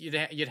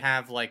you'd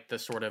have like the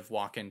sort of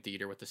walk-in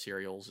theater with the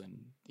serials, and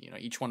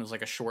each one was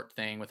like a short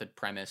thing with a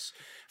premise.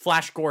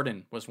 Flash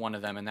Gordon was one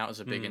of them, and that was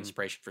a big Mm.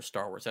 inspiration for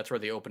Star Wars. That's where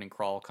the opening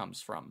crawl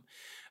comes from.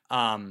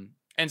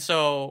 And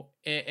so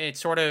it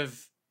sort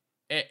of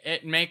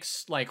it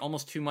makes like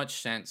almost too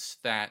much sense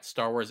that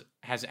Star Wars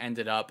has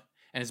ended up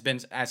and has been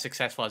as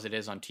successful as it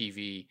is on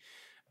TV,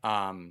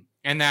 and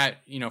that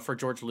for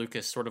George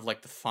Lucas, sort of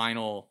like the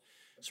final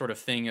sort of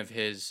thing of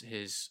his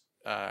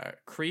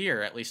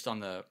career, at least on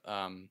the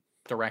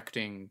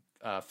directing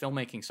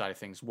filmmaking side of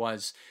things,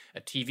 was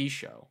a TV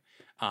show,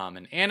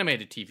 an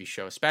animated TV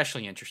show,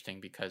 especially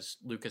interesting because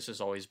Lucas has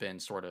always been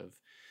sort of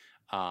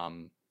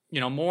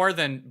more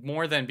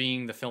than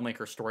being the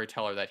filmmaker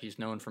storyteller that he's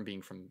known from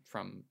being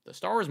from the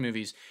Star Wars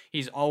movies.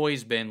 He's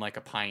always been like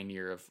a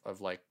pioneer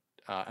of like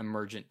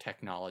emergent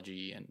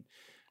technology and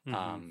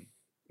Mhm.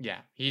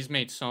 yeah, he's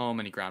made so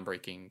many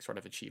groundbreaking sort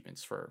of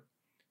achievements for,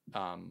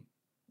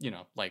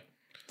 like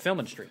film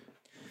industry.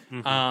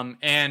 Mhm.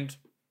 And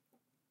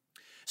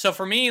so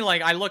for me,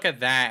 like I look at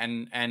that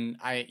and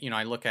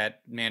I look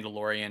at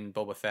Mandalorian,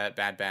 Boba Fett,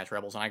 Bad Batch,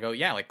 Rebels, and I go,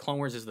 yeah, like Clone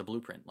Wars is the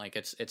blueprint. Like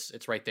it's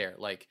right there.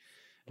 Like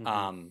Mhm.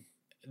 um,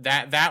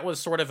 that was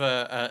sort of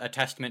a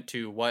testament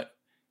to what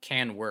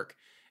can work,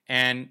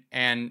 and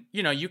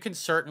you can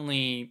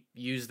certainly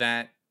use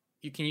that.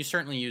 You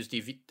certainly use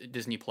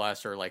Disney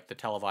Plus or like the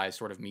televised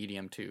sort of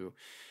medium to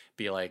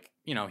be like,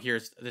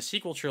 here's the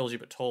sequel trilogy,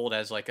 but told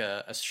as like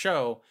a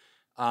show.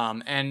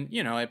 And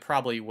it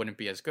probably wouldn't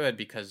be as good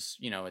because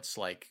it's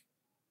like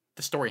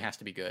the story has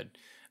to be good.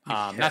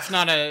 Yeah. That's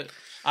not a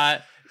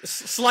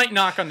slight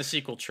knock on the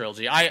sequel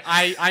trilogy.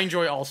 I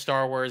enjoy all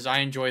Star Wars. I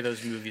enjoy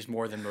those movies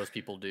more than most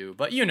people do.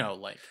 But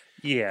like,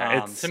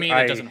 Yeah, to me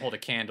that doesn't hold a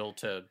candle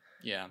to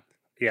yeah,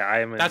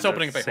 I am in That's the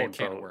opening up a whole same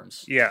can of boat.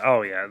 worms.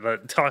 Yeah, yeah.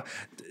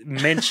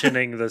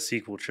 Mentioning the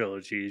sequel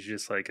trilogy is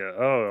just like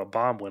a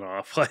bomb went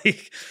off.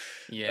 Like,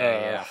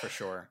 Yeah, for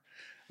sure.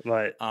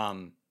 But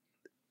Um,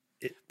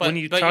 when but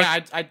you but talk, yeah,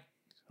 I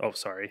oh,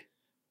 sorry.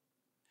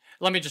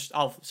 let me just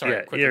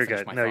quickly you're finish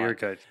good. my No, thought. you're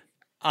good.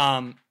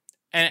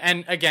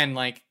 And again,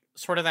 like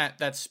sort of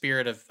that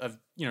spirit of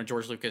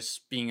George Lucas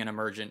being an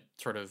emergent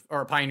sort of,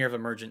 or a pioneer of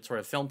emergent sort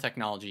of film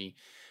technology.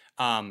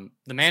 The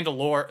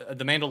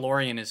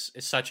Mandalorian is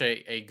such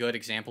a good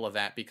example of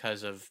that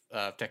because of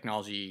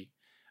technology.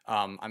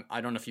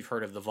 I don't know if you've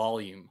heard of the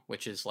Volume,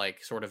 which is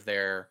like sort of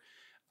their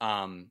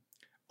most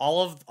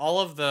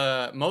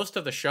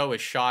of the show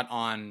is shot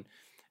on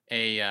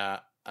a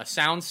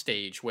sound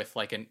stage with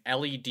like an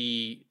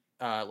LED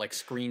like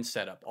screen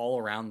setup all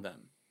around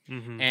them.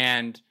 Mm-hmm.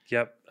 And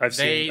yep, I've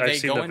seen the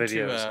into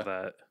videos of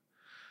that.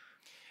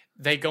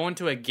 They go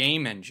into a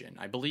game engine.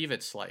 I believe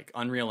it's like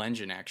Unreal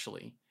Engine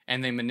actually,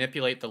 and they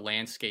manipulate the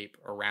landscape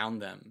around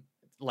them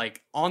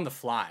like on the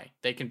fly.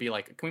 They can be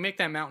like, "Can we make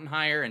that mountain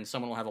higher?" And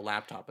someone will have a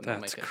laptop and they'll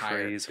make it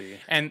crazy. higher.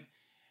 And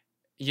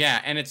yeah,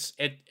 and it's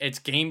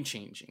game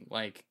changing.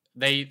 Like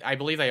I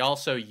believe they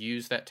also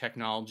use that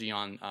technology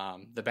on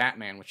the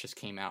Batman, which just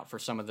came out, for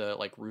some of the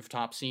like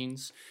rooftop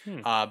scenes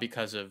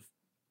because of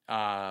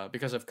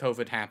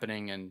COVID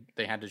happening, and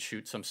they had to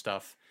shoot some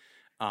stuff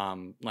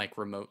like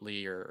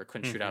remotely or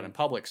couldn't shoot out in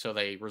public, so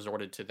they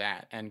resorted to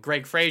that. And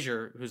Greg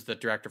Fraser, who's the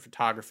director of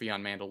photography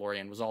on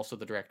Mandalorian, was also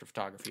the director of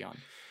photography on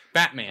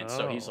Batman.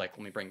 So he's like,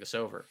 let me bring this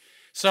over.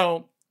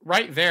 So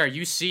right there,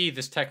 you see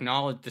this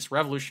technology, this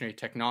revolutionary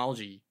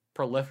technology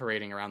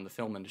proliferating around the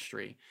film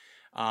industry.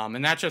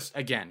 And that just,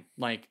 again,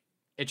 like,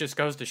 it just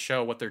goes to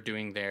show what they're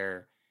doing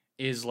there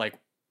is like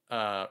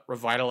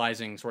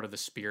revitalizing sort of the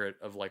spirit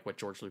of like what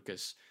George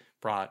Lucas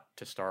brought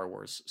to Star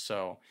Wars.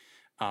 So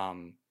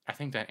I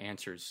think that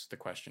answers the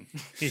question.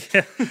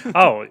 Yeah.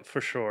 Oh,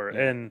 for sure.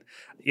 Yeah. And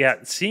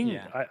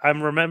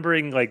I'm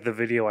remembering like the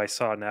video I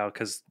saw now,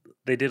 because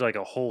they did like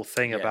a whole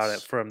thing about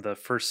it from the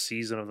first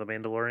season of The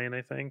Mandalorian,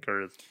 I think,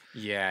 or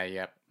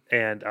Yep.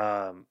 And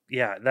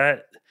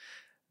that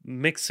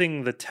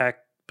mixing the tech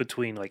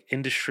between like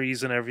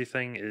industries and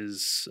everything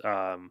is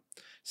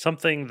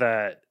something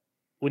that,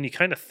 when you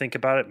kind of think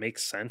about it,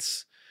 makes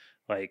sense.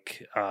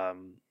 Like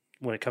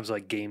when it comes to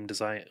like game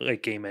design,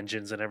 like game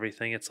engines and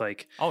everything, it's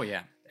like, oh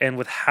yeah. And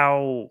with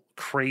how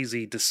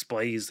crazy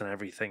displays and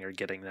everything are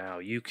getting now,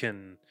 you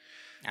can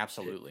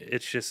absolutely.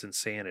 It's just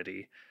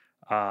insanity.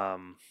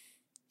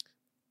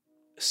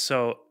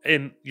 So,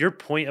 and your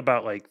point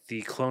about like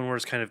the Clone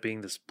Wars kind of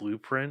being this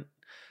blueprint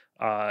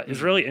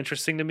is really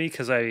interesting to me,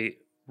 because I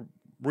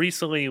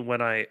recently,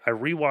 when I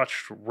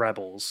rewatched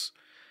Rebels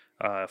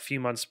a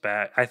few months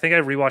back, I think I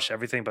rewatched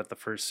everything but the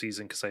first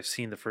season, because I've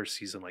seen the first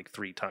season like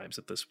 3 times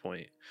at this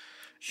point.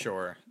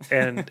 Sure.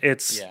 And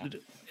it's all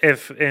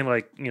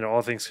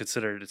things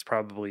considered, it's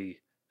probably,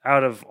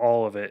 out of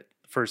all of it,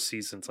 first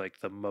season's like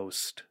the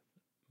most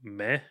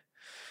meh,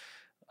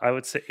 I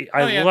would say.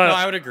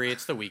 I would agree,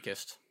 it's the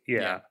weakest.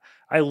 Yeah.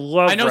 I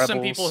know Rebels.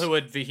 Some people who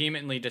would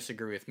vehemently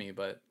disagree with me,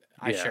 but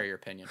I share your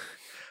opinion.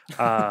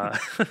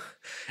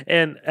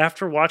 And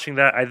after watching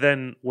that, I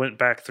then went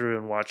back through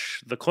and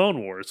watched the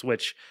Clone Wars,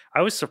 which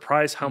I was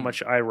surprised how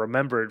much I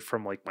remembered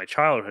from like my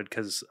childhood,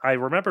 because I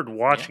remembered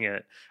watching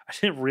it. I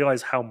didn't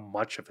realize how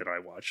much of it I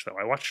watched, though.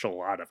 I watched a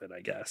lot of it, I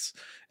guess.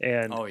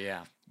 And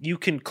you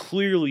can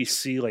clearly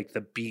see like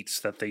the beats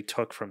that they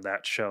took from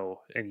that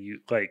show, and you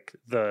like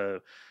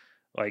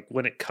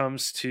when it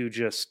comes to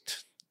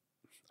just,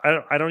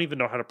 I don't even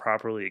know how to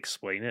properly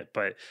explain it,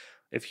 but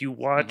if you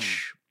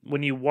watch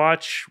when you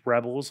watch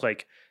Rebels,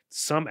 like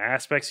some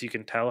aspects you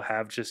can tell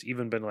have just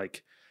even been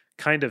like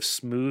kind of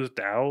smoothed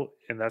out.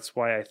 And that's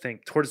why I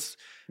think towards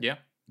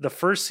the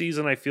first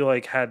season, I feel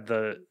like had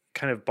the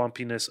kind of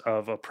bumpiness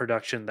of a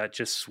production that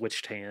just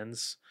switched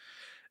hands.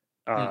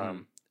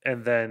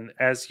 And then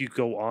as you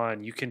go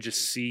on, you can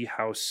just see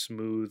how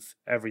smooth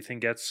everything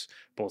gets,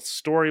 both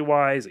story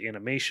wise,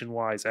 animation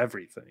wise,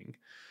 everything.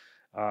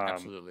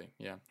 Absolutely.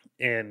 Yeah.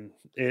 And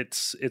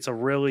it's a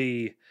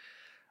really,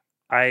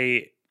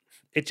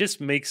 it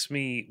just makes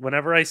me,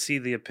 whenever I see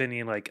the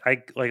opinion,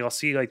 I'll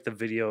see like the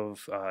video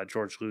of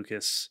George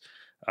Lucas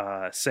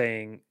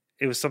saying,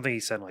 it was something he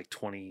said in like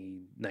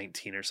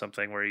 2019 or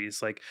something, where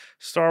he's like,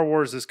 Star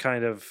Wars is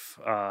kind of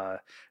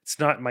it's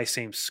not my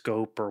same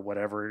scope or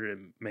whatever it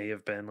may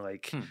have been,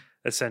 like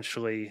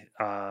essentially,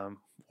 and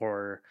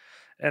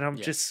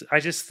I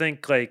just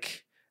think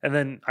like, and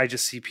then I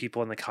just see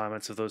people in the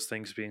comments of those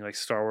things being like,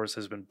 Star Wars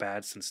has been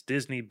bad since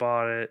Disney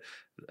bought it,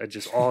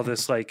 just all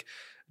this like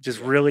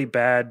just really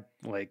bad,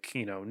 like,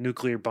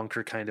 nuclear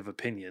bunker kind of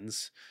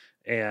opinions.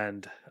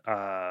 And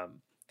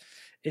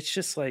it's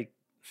just like,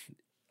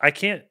 I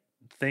can't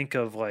think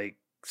of like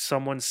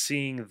someone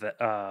seeing the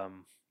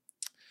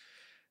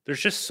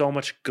there's just so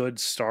much good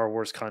Star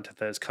Wars content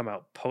that has come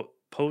out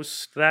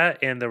post that,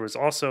 and there was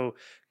also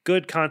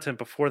good content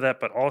before that,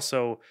 but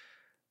also,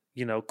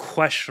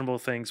 questionable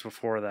things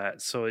before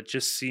that. So it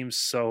just seems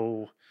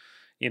so,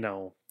 you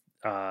know,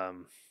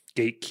 um,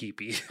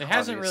 gatekeepy, It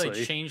hasn't really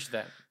obviously. changed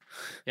that.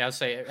 Yeah, I'd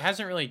say it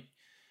hasn't really.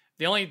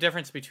 The only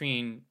difference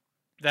between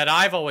that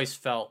I've always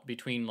felt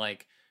between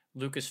like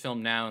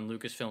Lucasfilm now and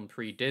Lucasfilm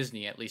pre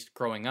Disney, at least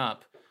growing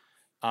up,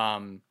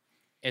 um,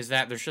 is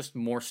that there's just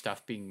more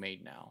stuff being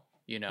made now,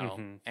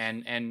 Hmm.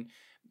 and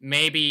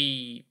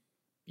maybe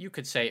you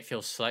could say it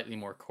feels slightly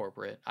more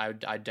corporate.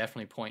 I'd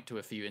definitely point to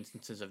a few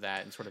instances of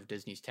that in sort of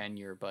Disney's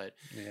tenure, but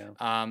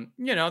Yeah.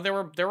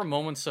 there were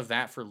moments of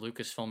that for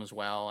Lucasfilm as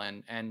well,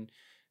 and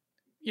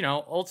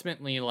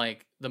ultimately,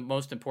 like the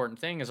most important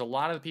thing is a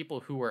lot of the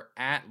people who were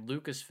at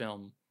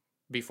Lucasfilm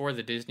before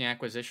the Disney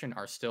acquisition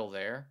are still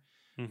there.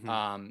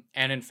 Hmm.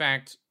 And in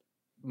fact,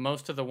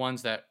 most of the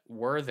ones that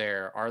were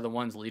there are the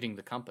ones leading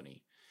the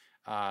company.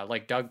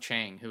 Like Doug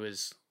Chang, who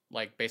is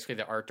like basically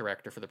the art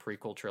director for the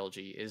prequel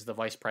trilogy, is the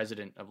vice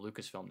president of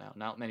Lucasfilm now.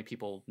 Not many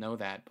people know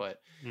that,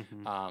 but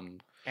Hmm.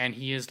 and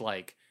he is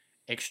like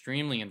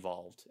extremely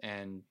involved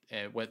and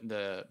with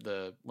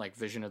the like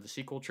vision of the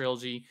sequel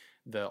trilogy,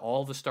 the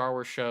all the Star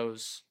Wars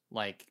shows,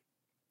 like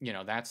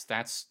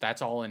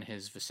that's all in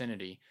his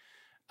vicinity.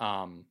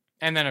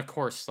 And then of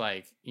course,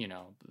 like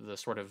the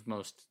sort of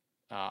most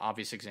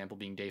obvious example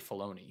being Dave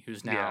Filoni,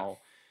 who's Yeah. now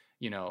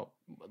you know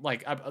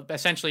like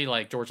essentially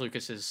like George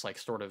Lucas's like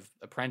sort of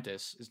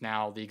apprentice, is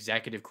now the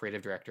executive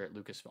creative director at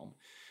Lucasfilm.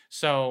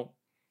 So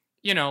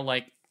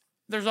like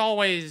there's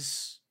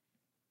always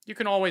you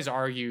can always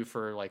argue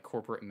for like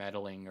corporate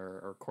meddling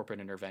or corporate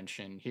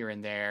intervention here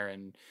and there,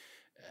 and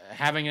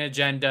having an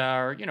agenda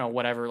or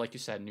whatever, like you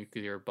said,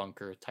 nuclear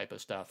bunker type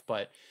of stuff.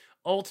 But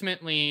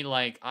ultimately,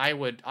 like I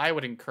would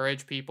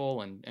encourage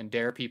people and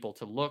dare people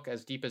to look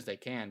as deep as they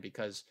can,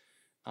 because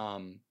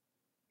um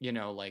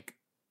like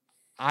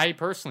I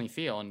personally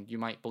feel, and you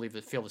might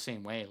feel the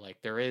same way,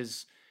 like there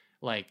is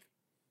like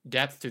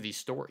depth to these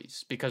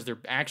stories because they're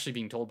actually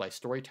being told by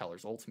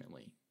storytellers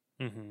ultimately.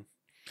 Hmm.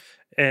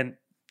 And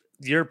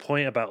your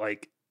point about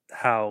like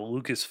how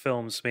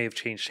Lucasfilms may have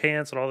changed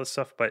hands and all this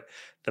stuff, but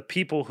the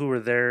people who were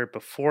there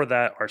before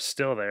that are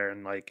still there,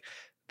 and like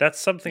that's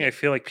something I Yeah.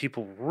 feel like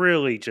people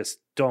really just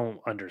don't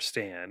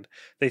understand.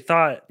 They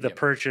thought the Yeah.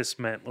 purchase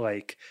meant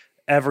like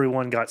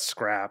everyone got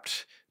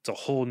scrapped. It's a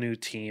whole new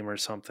team or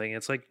something.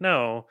 It's like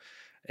no.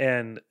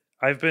 And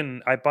I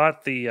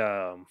bought the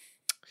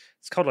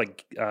it's called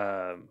like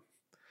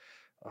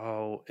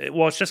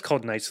well, it's just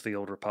called Knights of the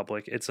Old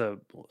Republic. It's a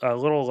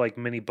little like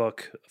mini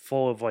book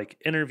full of like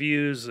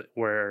interviews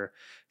where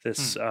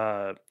this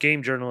Hmm.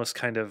 game journalist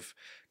kind of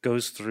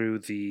goes through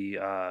the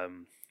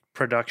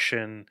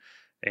production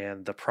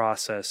and the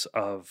process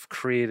of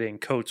creating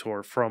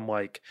KOTOR from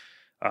like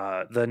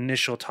the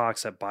initial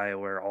talks at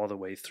BioWare all the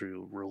way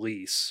through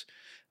release.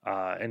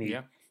 And he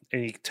Yeah.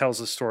 tells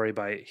the story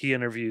by he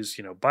interviews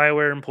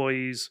BioWare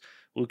employees,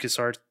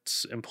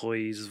 LucasArts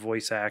employees,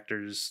 voice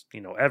actors,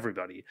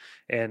 everybody.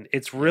 And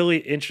it's Yeah. really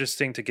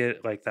interesting to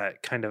get like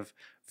that kind of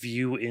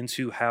view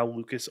into how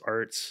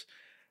LucasArts,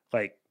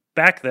 like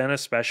back then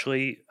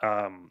especially,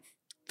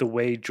 the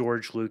way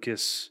George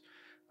Lucas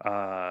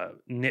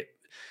nit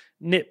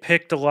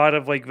nitpicked a lot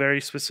of like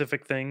very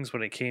specific things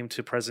when it came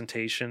to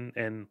presentation.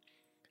 And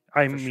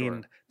I For sure.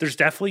 mean, there's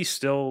definitely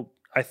still,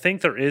 I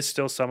think there is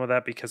still some of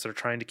that because they're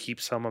trying to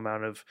keep some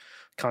amount of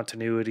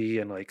continuity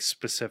and like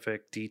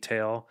specific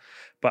detail.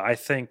 But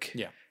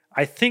Yeah.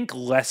 I think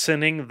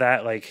lessening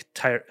that like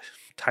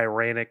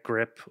tyrannic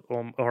grip,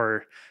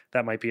 or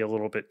that might be a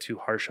little bit too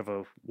harsh of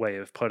a way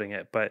of putting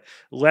it, but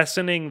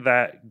lessening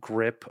that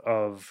grip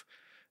of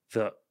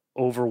the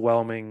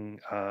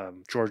overwhelming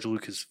George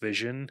Lucas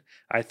vision,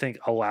 I think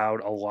allowed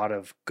a lot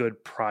of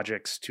good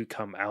projects to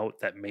come out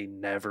that may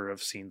never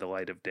have seen the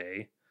light of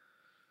day.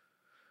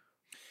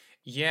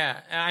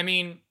 Yeah. I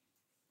mean,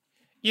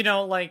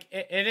 like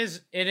it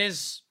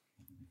is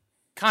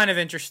kind of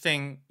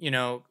interesting,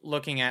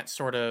 looking at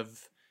sort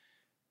of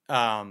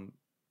um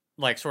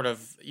like sort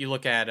of you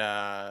look at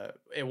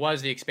it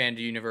was the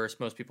expanded universe,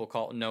 most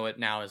people know it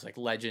now as like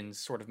Legends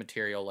sort of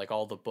material, like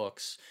all the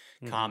books,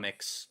 Hmm.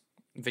 comics,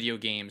 video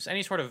games,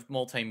 any sort of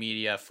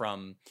multimedia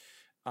from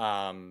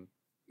um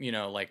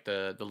like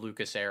the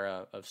Lucas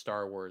era of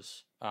Star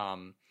Wars.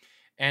 And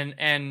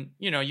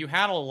you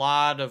had a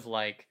lot of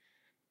like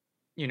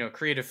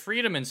creative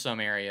freedom in some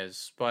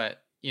areas,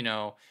 but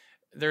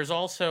there's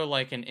also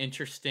like an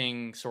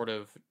interesting sort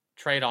of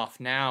trade-off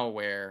now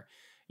where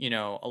a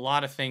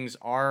lot of things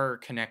are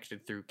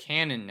connected through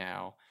canon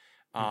now,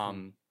 Hmm.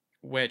 um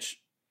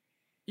which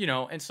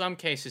in some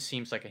cases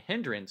seems like a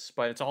hindrance,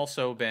 but it's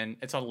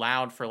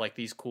allowed for like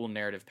these cool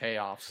narrative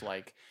payoffs,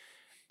 like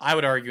I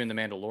would argue in The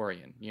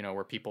Mandalorian,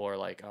 where people are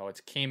like, oh,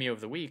 it's cameo of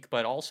the week,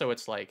 but also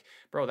it's like,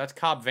 bro, that's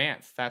Cobb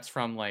Vanth. That's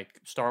from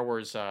like Star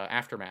Wars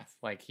Aftermath.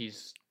 Like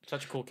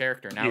such a cool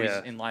character. Now he's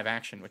in live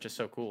action, which is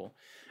so cool.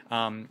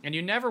 And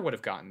you never would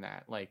have gotten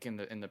that like in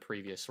the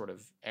previous sort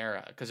of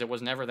era because it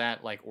was never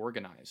that like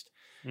organized.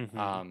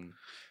 Mm-hmm.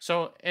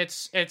 So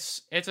it's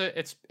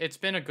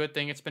been a good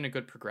thing. It's been a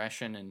good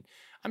progression, and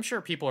I'm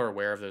sure people are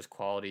aware of those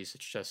qualities.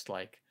 It's just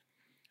like,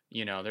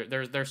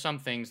 there's some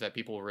things that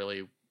people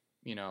really,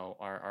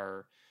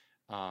 are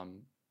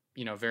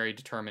very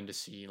determined to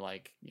see,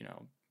 like,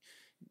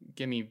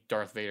 give me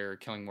Darth Vader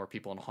killing more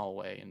people in a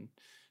hallway and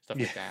stuff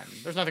like that. And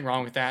there's nothing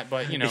wrong with that,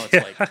 but it's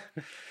like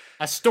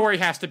a story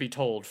has to be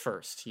told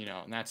first,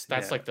 and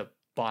that's like the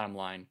bottom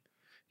line.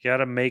 You got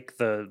to make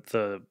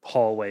the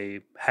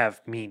hallway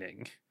have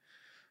meaning,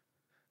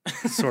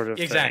 sort of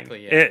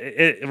exactly. thing. Yeah.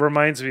 It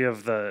reminds me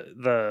of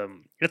the.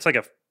 It's like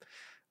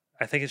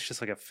I think it's just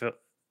like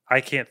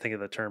I can't think of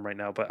the term right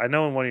now, but I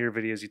know in one of your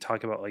videos you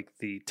talk about like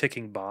the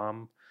ticking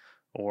bomb,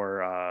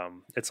 or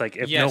it's like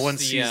if no one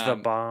sees the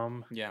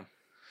bomb. Yeah.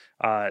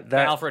 That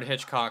Alfred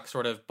Hitchcock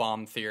sort of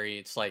bomb theory.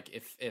 It's like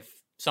if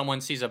someone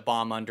sees a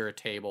bomb under a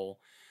table,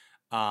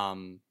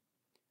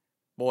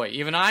 boy,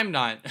 even I'm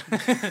not.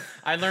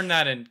 I learned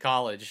that in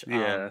college.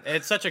 Yeah.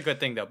 It's such a good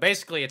thing, though.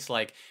 Basically, it's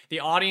like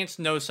the audience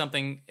knows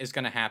something is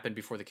going to happen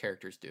before the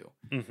characters do,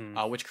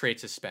 which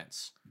creates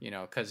suspense.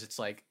 Because it's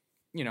like,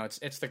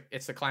 it's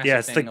the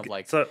classic thing of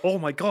like, oh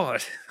my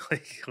god,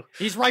 like,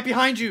 he's right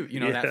behind you.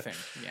 That thing.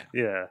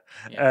 Yeah.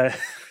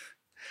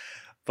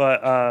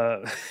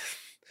 But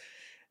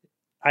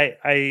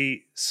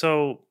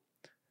so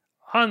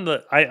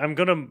on I'm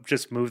gonna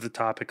just move the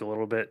topic a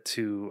little bit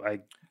to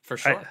for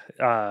sure.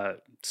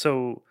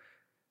 So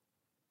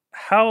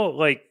how,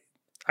 like,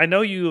 I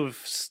know you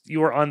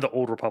were on the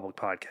Old Republic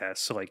podcast,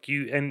 so like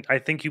and I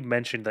think you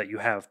mentioned that you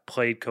have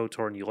played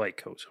KOTOR and you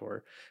like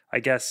KOTOR. I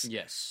guess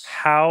yes.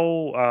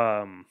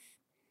 How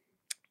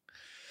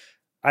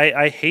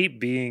I hate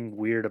being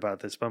weird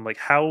about this, but I'm like,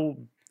 how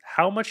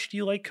much do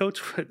you like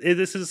KOTOR?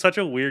 This is such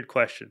a weird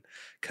question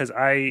because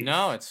I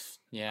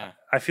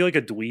feel like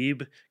a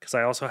dweeb because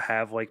I also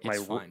have like my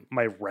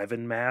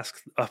Revan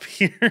mask up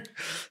here.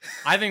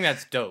 I think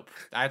that's dope.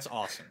 That's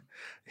awesome.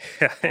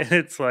 Yeah, and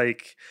it's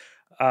like,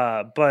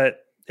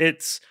 but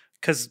it's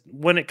because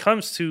when it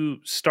comes to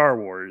Star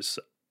Wars,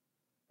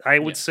 I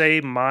would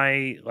say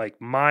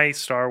my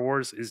Star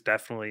Wars is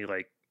definitely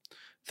like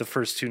the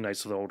first two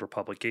Knights of the Old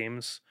Republic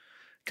games.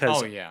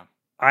 Because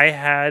I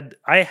had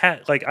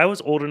like I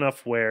was old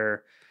enough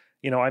where,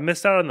 I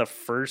missed out on the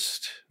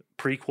first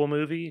prequel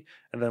movie,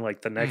 and then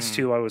like the next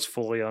two I was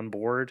fully on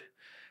board.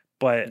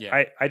 But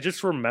I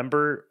just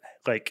remember,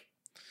 like,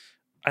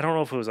 I don't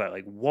know if it was at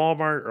like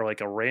Walmart or like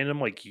a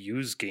random like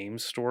used game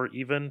store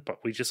even, but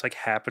we just like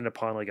happened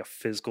upon like a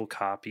physical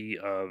copy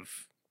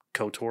of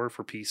KOTOR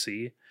for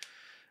PC.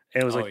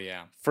 And it was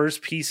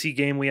first PC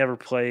game we ever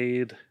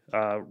played.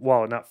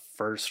 Well, not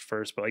first,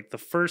 but like the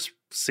first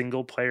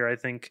single player, I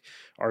think,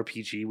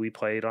 RPG we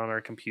played on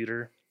our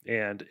computer.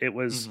 And it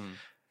was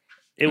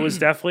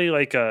definitely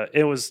like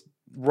it was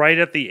right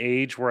at the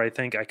age where I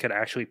think I could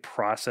actually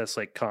process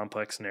like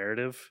complex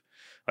narrative,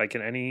 like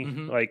in any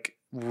like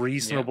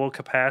reasonable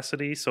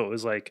capacity. So it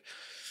was like,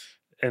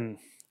 and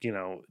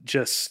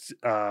just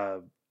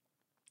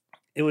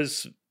it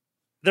was.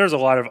 There's a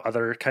lot of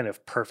other kind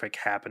of perfect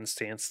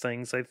happenstance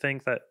things I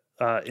think that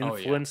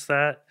influence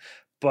that,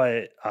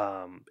 but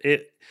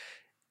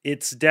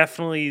it's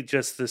definitely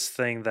just this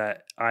thing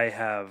that I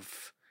have.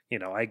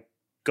 I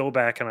go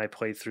back and I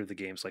play through the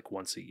games like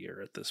once a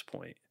year at this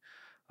point.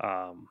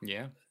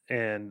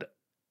 And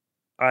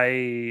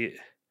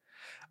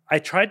I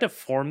tried to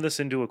form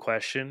this into a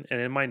question, and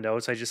in my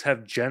notes, I just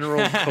have general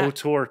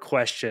KOTOR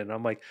question.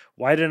 I'm like,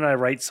 why didn't I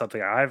write something?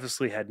 I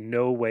obviously had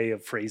no way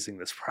of phrasing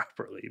this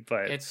properly,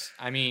 but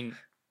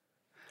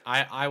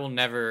I will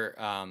never,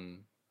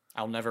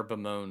 I'll never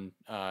bemoan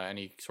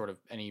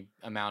any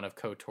amount of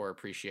KOTOR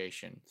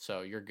appreciation. So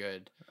you're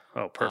good.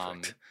 Oh,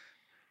 perfect.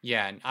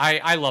 And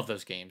I love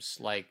those games,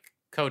 like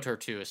KOTOR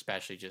 2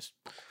 especially.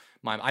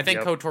 I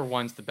think KOTOR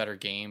 1's the better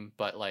game,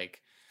 but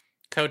like,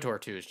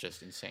 KOTOR 2 is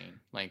just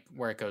insane, like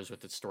where it goes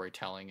with its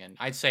storytelling. And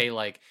I'd say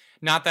like,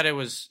 not that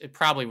it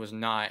probably was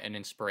not an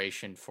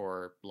inspiration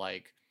for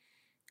like,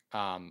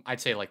 I'd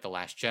say like The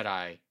Last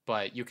Jedi,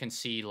 but you can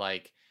see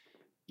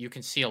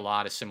a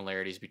lot of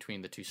similarities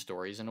between the two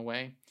stories in a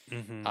way.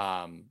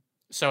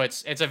 So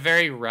it's a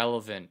very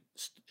relevant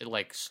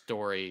like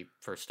story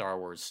for Star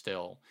Wars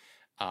still.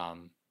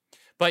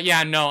 But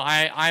yeah, no,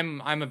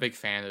 I'm a big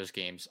fan of those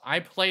games.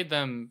 I played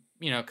them,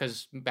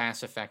 because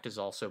Mass Effect is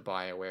also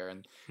BioWare,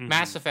 and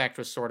Mass Effect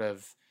was sort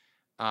of,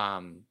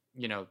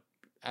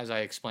 as I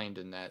explained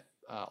in that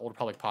Old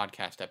Republic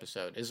podcast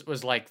episode,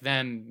 was like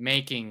them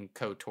making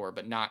KOTOR,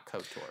 but not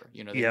KOTOR.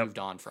 They moved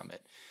on from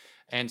it.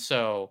 And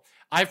so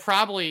I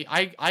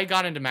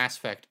got into Mass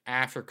Effect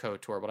after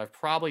KOTOR, but I've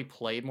probably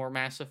played more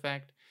Mass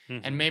Effect.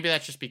 And maybe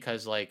that's just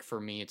because, like, for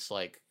me, it's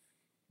like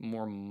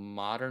more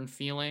modern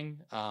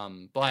feeling.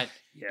 But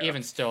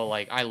even still,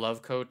 like, I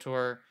love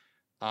KOTOR.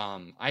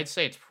 I'd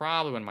say it's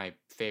probably one of my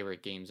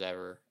favorite games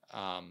ever.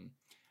 I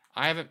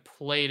haven't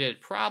played it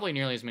probably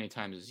nearly as many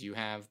times as you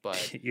have,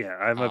 but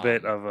I'm a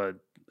bit of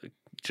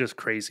just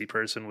crazy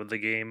person with the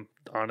game,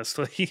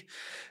 honestly.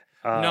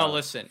 No, uh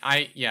listen,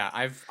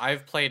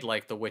 I've played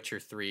like The Witcher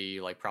 3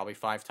 like probably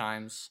 5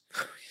 times,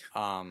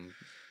 um,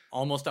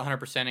 almost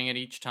 100%ing it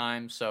each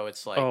time. So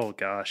it's oh like,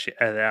 gosh,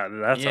 yeah,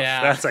 that's a yeah,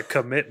 that's a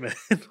commitment.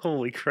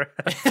 Holy crap.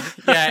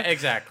 yeah,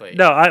 exactly.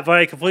 No, but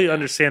I completely Yeah,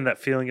 understand that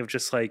feeling of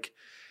just like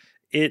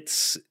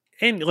it's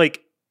and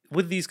like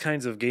with these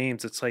kinds of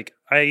games, it's like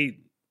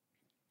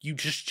you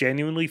just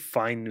genuinely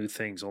find new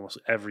things almost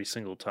every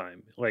single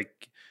time.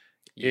 Like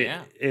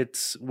yeah,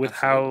 it's with absolutely.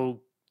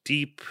 how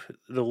deep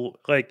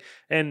like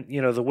and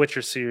the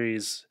Witcher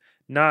series,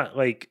 not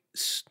like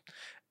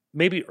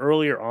maybe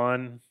earlier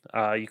on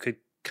you could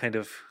kind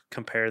of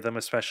compare them,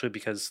 especially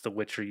because The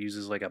Witcher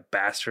uses like a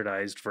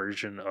bastardized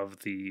version of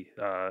the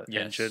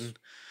Yes. engine.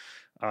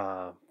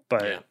 uh,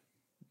 Yeah. but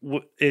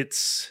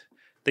it's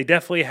they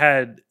definitely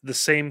had the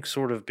same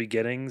sort of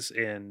beginnings,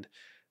 and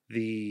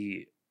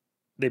the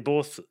they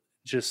both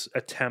just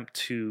attempt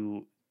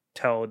to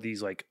tell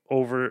these like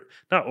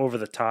not over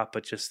the top,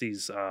 but just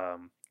these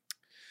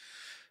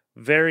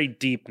very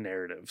deep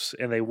narratives,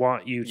 and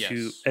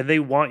Yes. they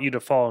want you to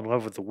fall in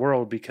love with the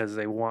world because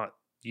they want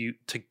you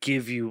to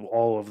give you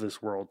all of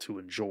this world to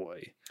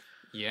enjoy.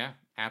 Yeah,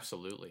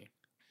 absolutely.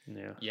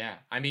 Yeah. Yeah.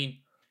 I mean,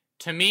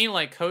 to me,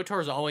 like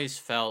KOTOR's always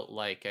felt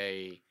like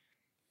a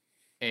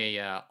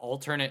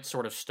alternate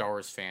sort of Star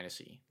Wars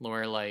fantasy,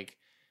 where like,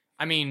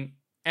 I mean,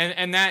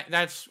 and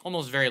that's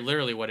almost very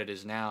literally what it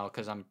is now,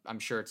 because I'm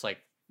sure it's like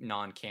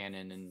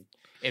non-canon, and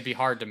it'd be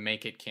hard to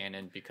make it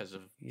canon because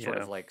of sort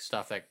Yeah. of like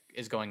stuff that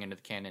is going into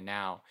the canon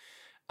now.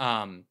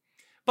 Um,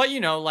 but you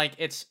know, like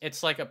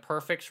it's like a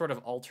perfect sort of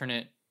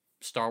alternate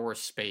Star Wars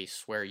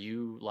space where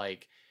you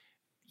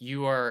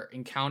are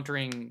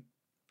encountering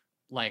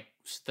like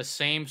the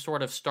same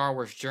sort of Star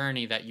Wars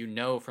journey that you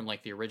know from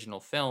like the original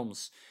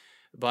films,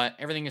 but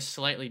everything is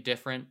slightly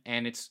different,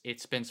 and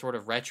it's been sort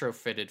of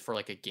retrofitted for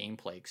like a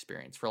gameplay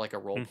experience, for like a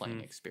role playing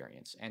Hmm.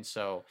 experience. And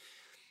so,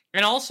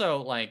 and also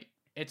like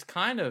it's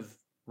kind of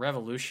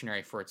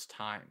revolutionary for its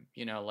time,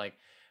 you know, like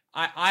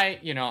I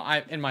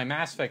in my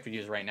Mass Effect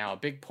videos right now, a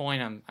big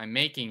point I'm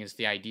making is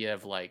the idea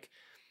of like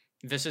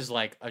this is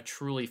like a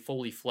truly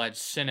fully fledged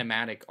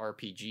cinematic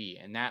RPG,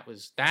 and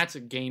that's a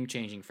game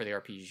changing for the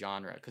RPG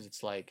genre, because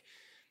it's like,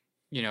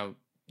 you know,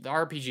 the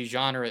RPG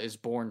genre is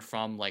born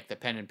from like the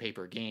pen and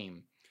paper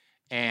game,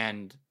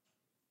 and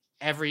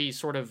every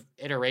sort of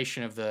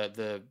iteration of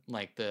the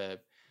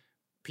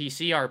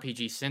PC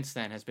RPG since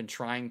then has been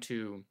trying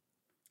to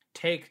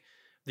take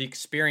the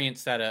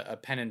experience that a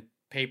pen and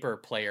paper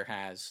player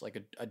has, like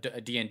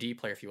a D&D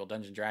player, if you will,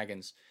 Dungeons and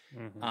Dragons,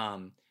 Hmm.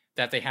 um,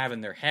 that they have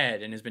in their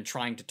head, and has been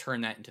trying to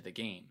turn that into the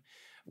game.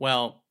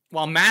 Well,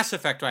 while Mass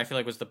Effect, I feel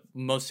like, was the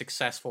most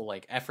successful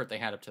like effort they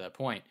had up to that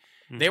point,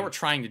 they Hmm. were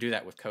trying to do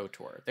that with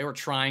KOTOR. They were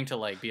trying to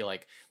like be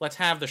like, let's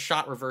have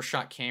the reverse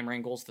shot camera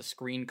angles, the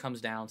screen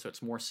comes down so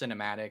it's more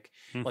cinematic.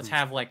 Let's Hmm.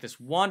 have like this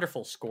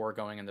wonderful score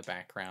going in the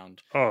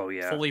background, Oh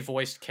yeah. fully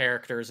voiced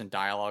characters and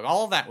dialogue.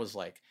 All of that was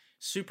like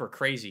super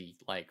crazy,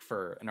 like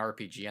for an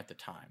RPG at the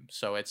time.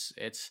 So it's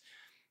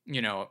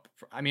you know,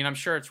 I mean, I'm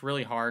sure it's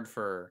really hard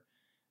for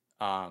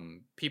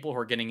people who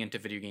are getting into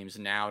video games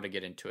now to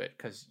get into it,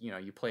 because you know,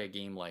 you play a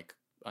game like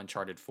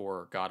Uncharted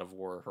 4, God of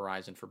War,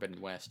 Horizon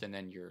Forbidden West, and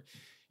then your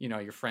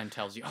friend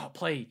tells you, oh,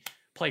 play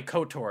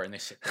KOTOR, and they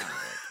sit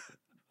down like,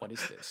 what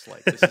is this?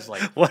 Like, this is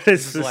like What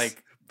this is is this?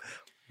 like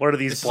What are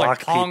these this is like block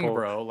Pong, people?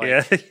 bro.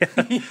 Yeah. Like,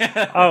 Yeah.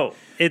 yeah. Oh,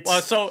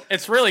 Well, it's so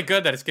it's really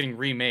good that it's getting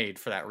remade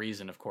for that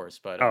reason, of course.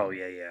 But oh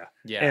yeah, yeah.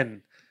 yeah,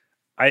 And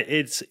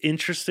it's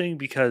interesting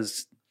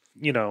because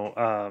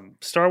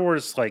Star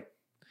Wars, like,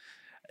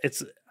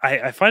 it's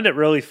I find it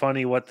really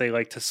funny what they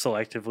like to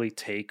selectively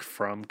take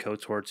from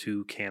KOTOR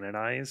to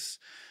canonize,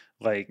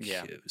 like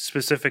yeah,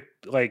 specific,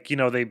 like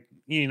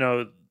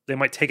they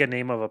might take a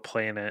name of a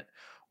planet,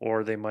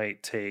 or they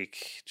might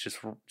take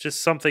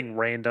just something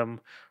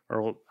random,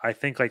 or I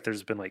think like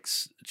there's been like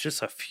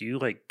just a few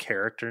like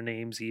character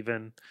names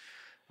even.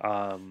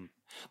 um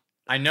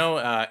I know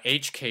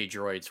HK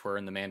droids were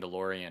in the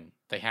Mandalorian.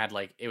 They had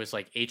like, it was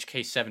like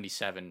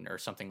HK-77 or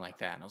something like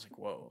that, and I was like,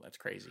 whoa, that's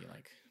crazy.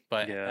 Like,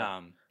 but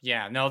yeah.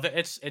 yeah, no,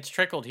 it's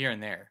trickled here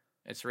and there.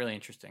 It's really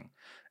interesting.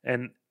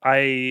 And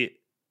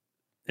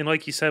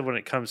like you said, when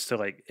it comes to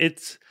like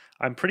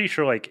I'm pretty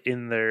sure like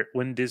in there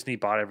when Disney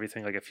bought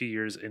everything like a few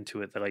years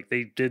into it, that like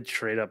they did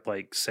straight up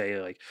like say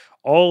like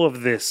all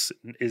of this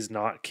is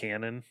not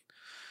canon.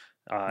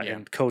 Yeah,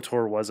 And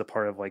KOTOR was a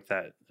part of like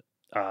that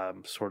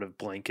sort of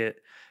blanket.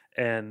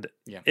 And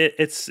yeah,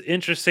 it's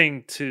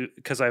interesting to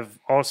because I've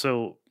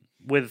also,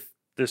 with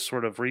this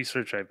sort of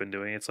research I've been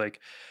doing, it's like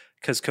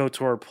because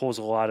KOTOR pulls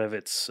a lot of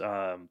its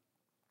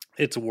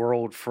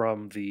world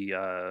from the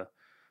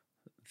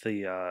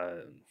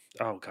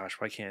oh gosh,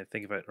 why can't I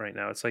think of it right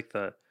now? It's like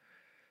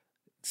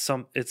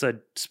it's a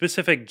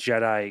specific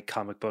Jedi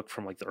comic book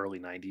from like the early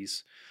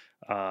 90s.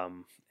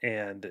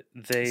 And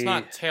it's they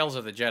not Tales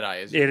of the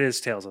Jedi, is it? it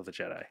is Tales of the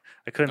Jedi.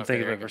 I couldn't Okay,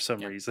 think of there you it for go.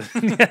 some Yeah, reason.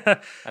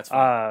 that's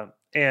fine.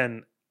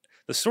 And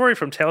the story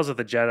from Tales of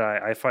the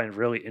Jedi I find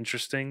really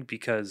interesting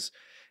because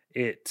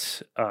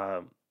it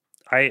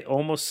I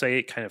almost say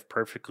it kind of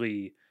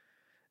perfectly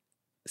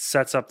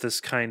sets up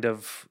this kind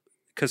of,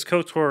 because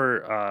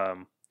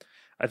KOTOR,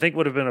 I think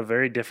would have been a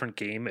very different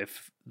game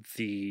if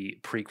the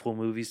prequel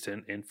movies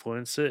didn't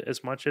influence it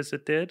as much as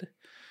it did.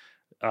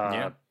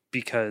 Yeah.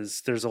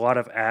 Because there's a lot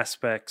of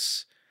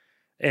aspects,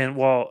 and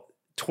while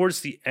towards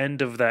the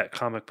end of that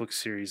comic book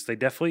series, they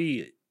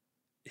definitely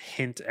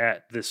hint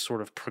at this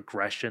sort of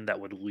progression that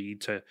would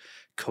lead to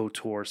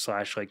KOTOR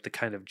slash like the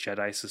kind of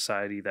Jedi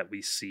society that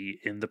we see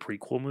in the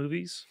prequel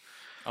movies.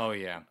 Oh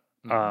yeah.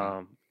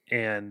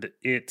 And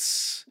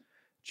it's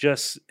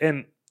just,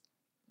 and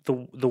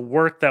the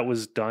work that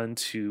was done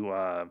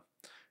to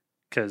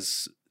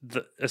because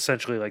the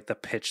essentially like the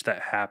pitch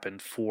that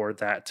happened for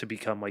that to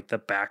become like the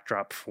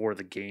backdrop for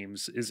the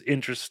games is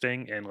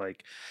interesting, and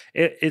like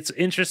it's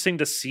interesting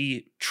to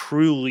see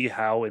truly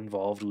how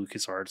involved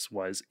LucasArts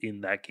was in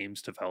that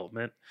game's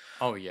development.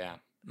 Oh yeah.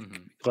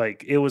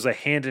 Like it was a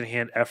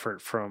hand-in-hand effort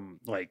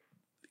from like,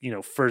 you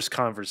know, first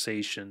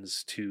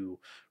conversations to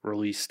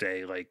release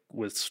day, like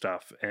with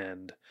stuff.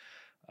 And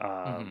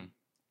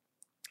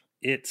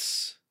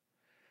it's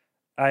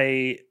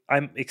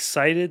I'm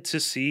excited to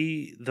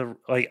see the,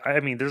 like, I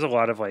mean there's a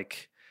lot of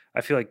like,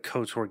 I feel like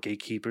KOTOR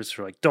gatekeepers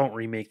are like, don't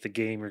remake the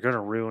game, you're gonna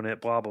ruin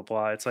it, blah blah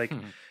blah. It's like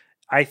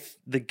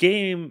the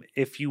game,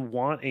 if you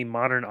want a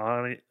modern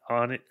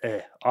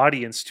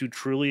audience to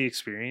truly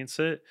experience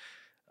it,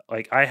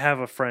 like I have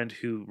a friend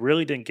who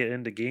really didn't get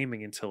into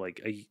gaming until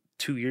like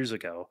 2 years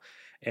ago,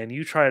 and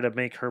you try to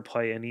make her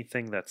play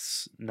anything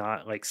that's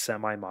not like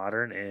semi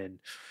modern, and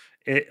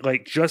it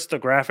like just the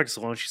graphics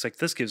alone, she's like,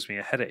 this gives me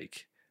a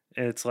headache.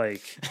 And it's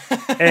like,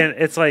 and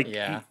it's like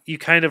Yeah. you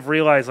kind of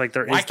realize like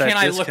there Why is that can't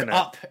I disconnect. look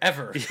up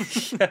ever?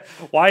 Yeah.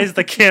 Why is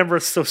the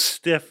camera so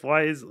stiff?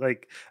 Why is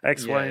like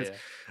X, Y, and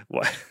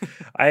why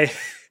I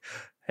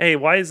hey,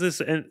 why is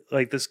this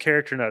like this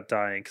character not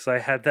dying? Because I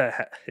had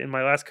that in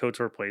my last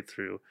KOTOR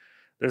playthrough.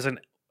 There's an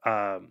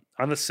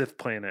on the Sith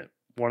planet,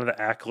 one of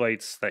the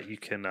acolytes that you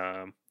can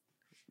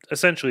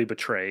essentially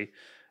betray,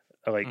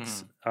 like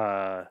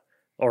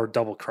or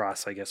double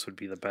cross, I guess would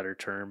be the better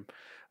term.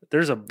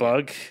 There's a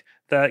bug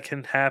that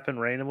can happen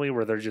randomly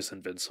where they're just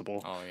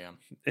invincible. Oh yeah.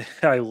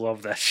 I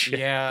love that shit.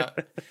 Yeah.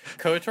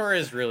 KOTOR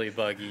is really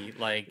buggy.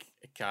 Like,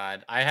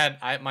 God,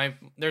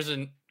 there's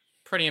a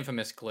pretty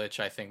infamous glitch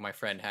I think my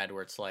friend had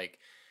where it's like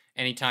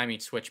anytime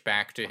he'd switch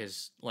back to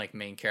his like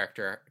main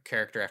character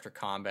after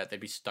combat, they'd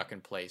be stuck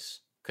in place,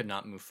 could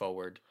not move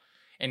forward.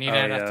 And he'd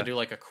have to do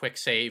like a quick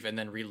save and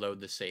then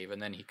reload the save,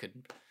 and then he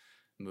could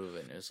move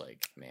it. And it was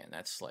like, man,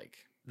 that's a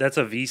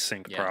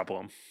VSync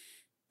problem.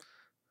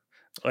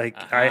 Like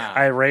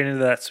I ran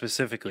into that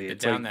specifically.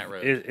 It's down like, that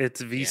road. It's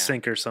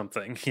VSync or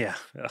something. Yeah.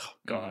 Oh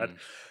God.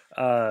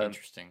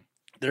 Interesting.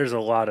 There's a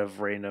lot of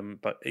random,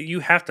 but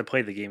you have to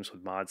play the games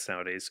with mods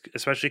nowadays,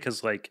 especially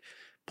because like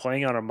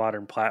playing on a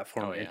modern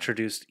platform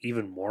introduced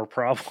even more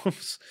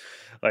problems.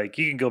 Like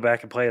you can go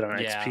back and play it on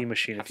XP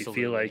machine if you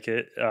feel like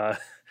it.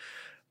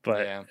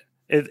 But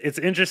it's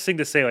interesting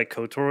to say like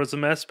KOTOR was a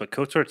mess, but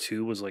KOTOR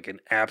 2 was like an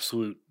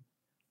absolute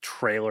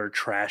trailer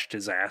trash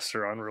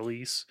disaster on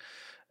release.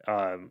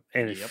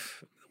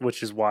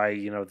 Which is why,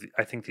 you know,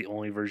 I think the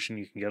only version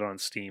you can get on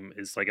Steam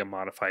is like a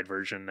modified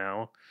version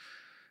now.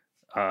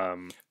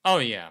 The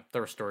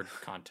restored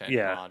content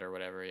mod or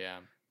whatever,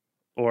 and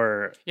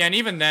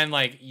even then,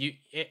 like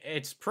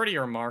it's pretty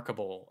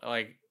remarkable,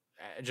 like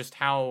just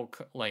how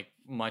like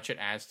much it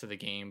adds to the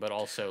game, but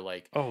also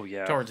like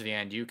towards the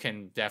end you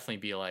can definitely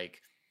be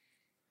like,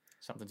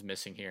 something's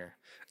missing here.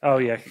 Oh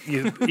yeah,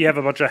 you have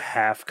a bunch of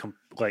half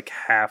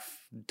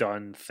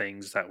done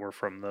things that were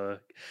from the.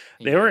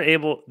 They were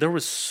able. There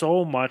was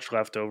so much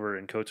left over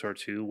in KOTOR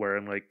 2, where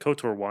in like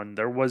KOTOR 1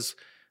 there was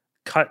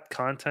cut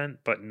content,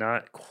 but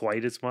not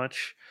quite as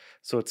much.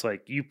 So it's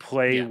like you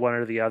play one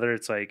or the other.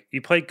 It's like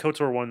you played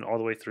KOTOR 1 all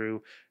the way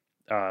through,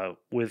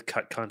 with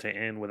cut content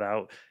and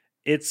without.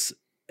 It's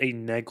a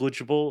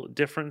negligible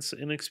difference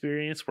in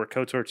experience, where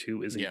KOTOR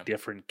 2 is a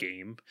different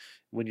game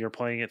when you're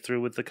playing it through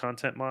with the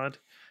content mod.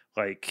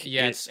 Like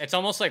it's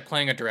almost like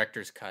playing a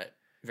director's cut,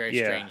 very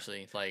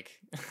strangely. Like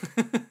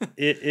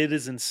it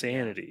is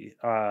insanity.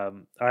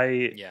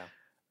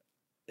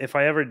 If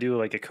I ever do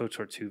like a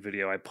KOTOR 2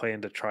 video, I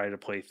plan to try to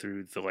play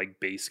through the like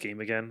base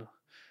game again.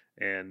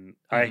 And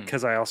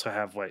because I also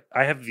have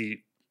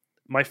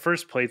my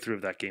first playthrough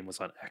of that game was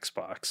on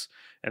Xbox,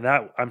 and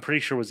that I'm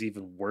pretty sure was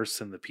even worse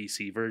than the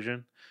PC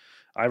version.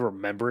 I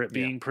remember it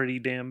being pretty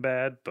damn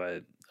bad,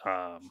 but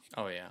I'm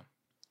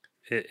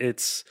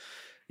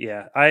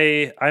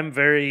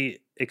very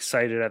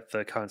excited at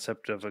the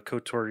concept of a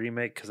KOTOR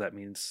remake, because that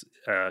means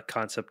a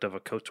concept of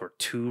a KOTOR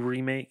 2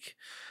 remake,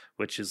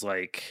 which is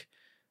like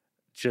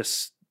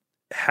just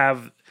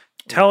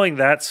telling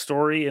that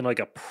story in like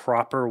a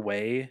proper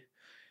way.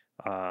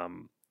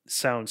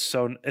 Sounds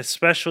so,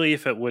 especially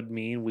if it would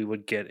mean we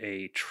would get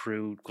a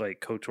true like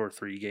KOTOR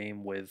 3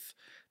 game with,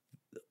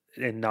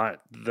 and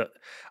not the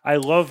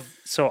don't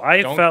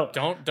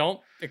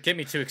get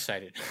me too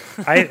excited.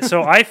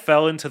 I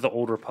fell into the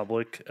Old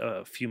Republic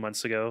a few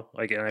months ago,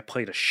 like, and I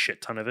played a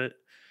shit ton of it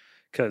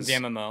because the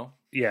MMO.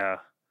 Yeah.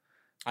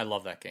 I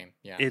love that game.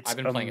 Yeah, It's I've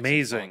been playing it since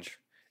amazing. launch.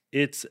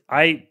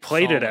 I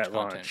played So it much at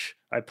content. launch.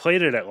 I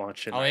played it at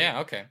launch, and Oh I yeah,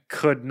 okay.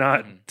 could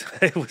not. Hmm.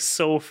 It was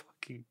so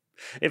fucking.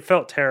 It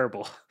felt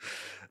terrible.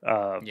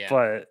 Yeah.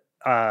 But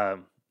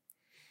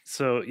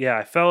so yeah,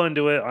 I fell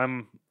into it.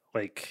 I'm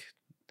like,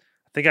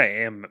 I think I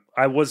am.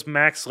 I was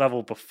max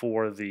level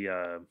before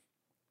the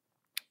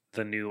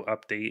new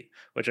update,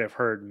 which I've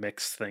heard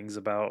mixed things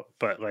about.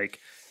 But like,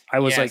 I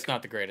was Yeah, it's like,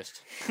 not the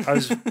greatest.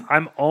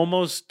 I'm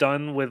almost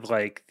done with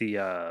like the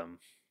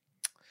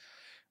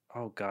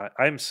oh god,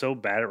 I'm so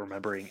bad at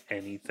remembering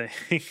anything.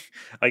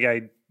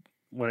 Like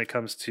when it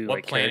comes to What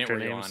like planet character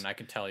were you names. on? I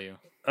can tell you.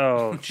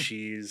 Oh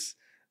jeez.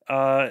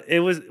 It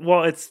was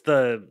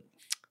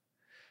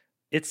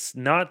it's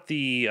not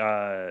the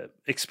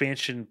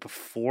expansion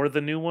before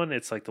the new one.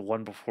 It's like the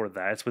one before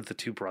that. It's with the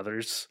two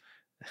brothers.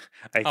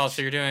 I Oh,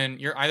 so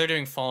you're either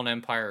doing Fallen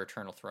Empire or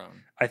Eternal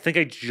Throne. I think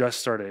I just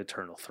started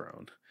Eternal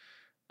Throne.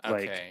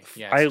 Like Okay.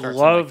 Yeah, it I starts in like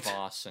loved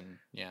Voss and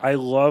yeah. I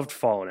loved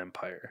Fallen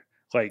Empire.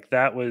 Like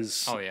that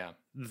was Oh yeah.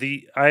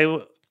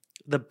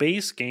 the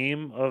base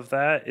game of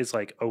that is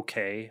like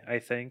okay, I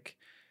think.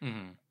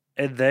 Hmm.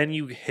 And then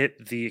you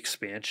hit the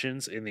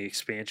expansions, and the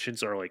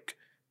expansions are like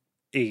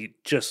a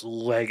just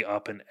leg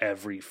up in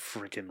every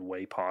freaking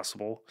way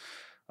possible.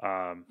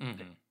 Um, Hmm.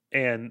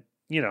 and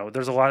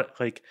there's a lot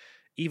like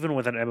even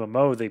with an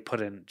MMO, they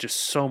put in just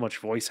so much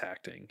voice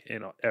acting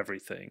in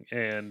everything,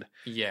 and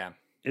Yeah.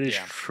 it is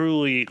Yeah.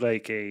 truly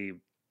like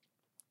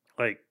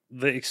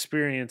the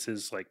experience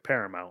is like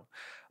paramount.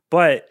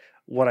 But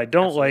what I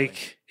don't Absolutely.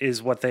 like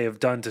is what they have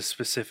done to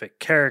specific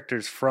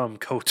characters from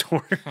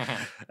KOTOR.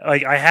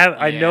 Like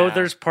I know Yeah.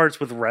 there's parts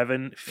with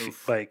Revan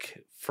Oof.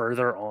 like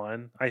further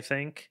on, I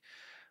think.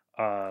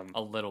 Um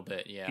A little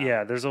bit. Yeah.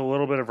 yeah, there's a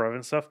little bit of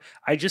Revan stuff.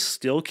 I just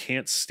still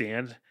can't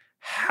stand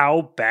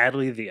how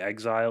badly the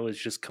Exile is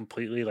just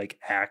completely like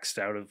axed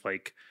out of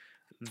like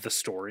the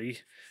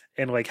story,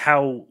 and like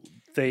how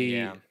they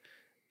Yeah.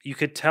 you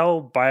could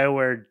tell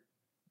BioWare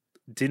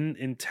didn't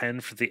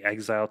intend for the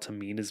Exile to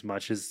mean as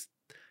much as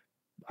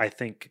I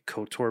think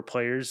KOTOR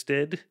players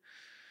did.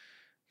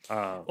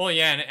 Well,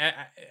 yeah,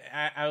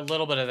 and a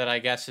little bit of that, I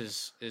guess,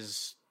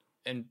 is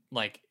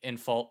in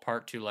fault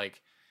part to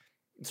like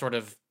sort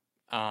of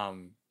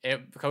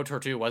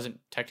KOTOR 2 wasn't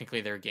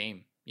technically their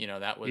game.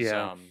 That was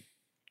Yeah,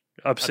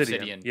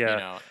 Obsidian. Obsidian.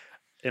 Yeah, and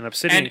And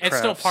Obsidian it's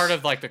still part Crafts.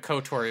 of like the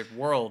KOTOR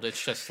world.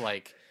 It's just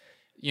like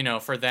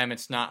for them,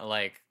 it's not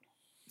like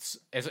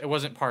it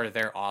wasn't part of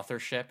their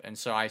authorship, and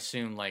so I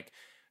assume like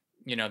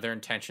their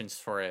intentions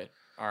for it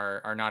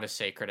are not as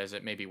sacred as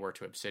it maybe were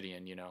to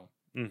Obsidian.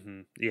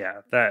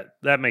 Yeah,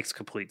 that makes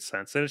complete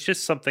sense, and it's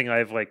just something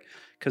I've like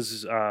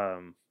because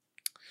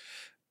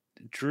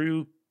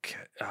Drew,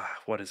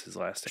 what is his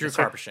last name?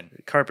 Drew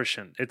Karpyshyn.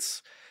 Karpyshyn.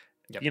 It's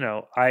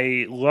Yep.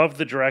 I love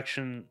the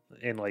direction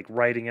and like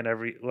writing and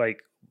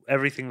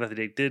everything that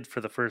they did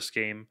for the first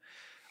game.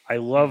 I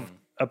love Mhm.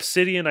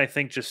 Obsidian. I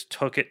think just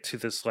took it to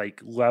this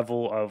like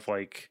level of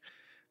like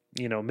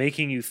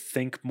making you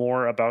think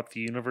more about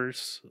the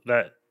universe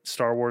that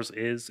Star Wars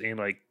is and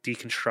like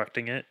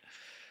deconstructing it.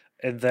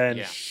 And then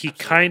Yeah, he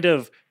absolutely. kind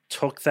of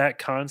took that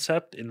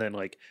concept and then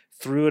like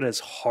threw it as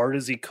hard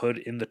as he could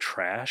in the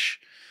trash.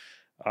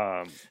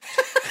 Um,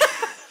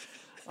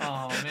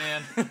 Oh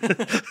man.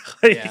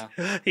 like, Yeah.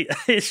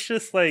 it's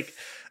just like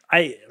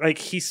I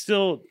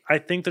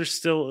think there's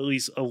still at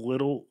least a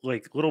little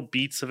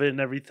beats of it and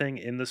everything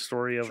in the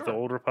story of the Sure.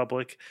 Old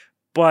Republic,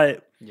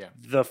 but Yeah.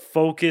 the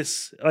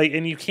focus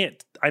and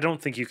I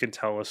don't think you can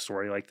tell a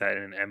story like that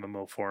in an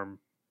MMO form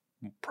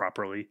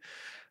properly.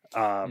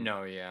 Um,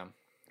 No, yeah.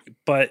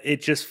 but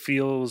it just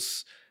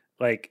feels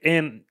like,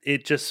 and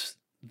it just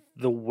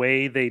the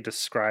way they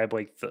describe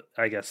like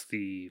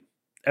the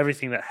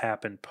everything that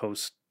happened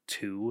post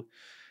 2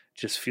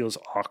 just feels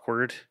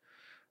awkward.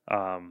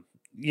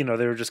 They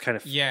were just kind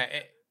of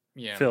Yeah,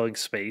 yeah. filling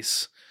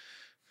space.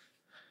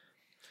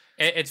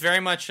 It's very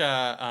much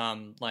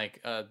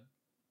like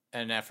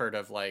an effort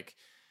of like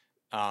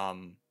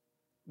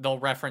they'll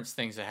reference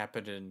things that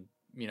happened in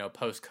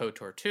post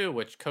KOTOR 2,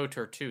 which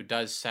KOTOR 2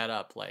 does set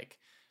up like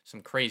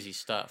some crazy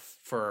stuff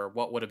for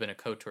what would have been a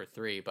KOTOR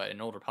 3, but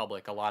in Old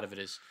Republic a lot of it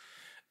is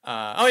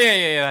oh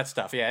yeah, that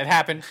stuff. Yeah, it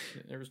happened.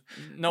 There was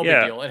no big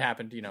Yeah, deal. It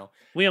happened.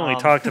 we only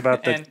talked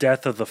about the And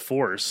death of the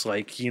Force,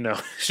 like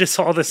just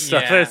all this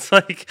stuff. yeah, It's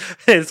like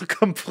it's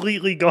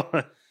completely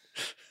gone.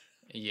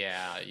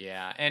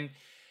 yeah, and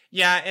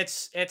yeah,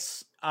 it's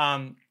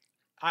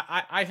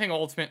I think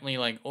ultimately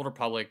like Old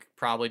Republic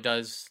probably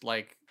does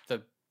like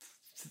the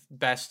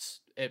best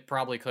it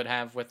probably could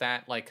have with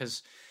that, like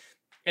because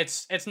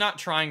it's not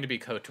trying to be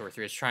KOTOR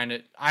 3. It's trying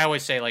to. I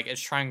always say like it's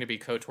trying to be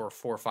KOTOR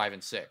 4, 5,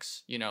 and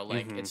 6.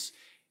 Like Hmm.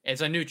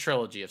 it's a new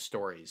trilogy of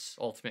stories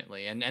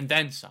ultimately, and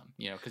then some.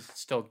 Because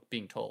it's still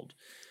being told.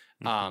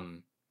 Hmm.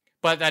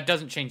 But that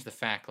doesn't change the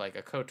fact like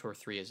a KOTOR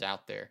 3 is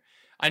out there.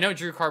 I know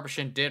Drew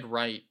Karpyshyn did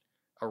write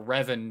a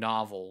Revan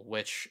novel,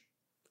 which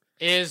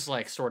is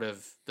like sort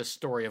of the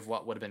story of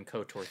what would have been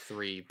KOTOR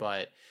 3,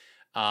 but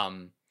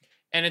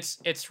And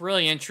it's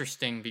really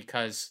interesting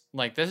because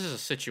like this is a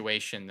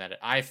situation that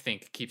I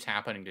think keeps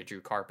happening to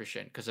Drew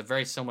Karpyshyn, because a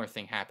very similar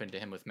thing happened to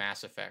him with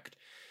Mass Effect,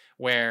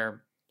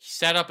 where he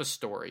set up a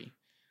story.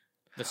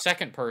 The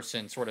second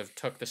person sort of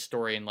took the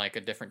story in like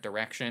a different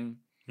direction,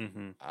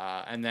 Mm-hmm.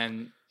 and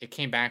then it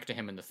came back to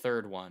him in the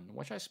third one,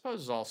 which I suppose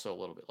is also a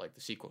little bit like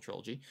the sequel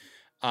trilogy.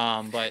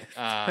 But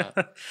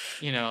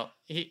you know,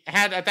 he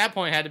had at that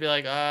point had to be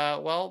like,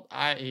 well,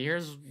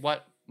 here's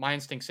what my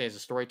instincts say as a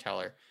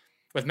storyteller.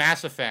 With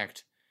Mass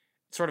Effect,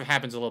 it sort of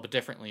happens a little bit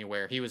differently,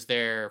 where he was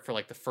there for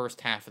like the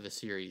first half of the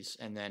series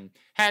and then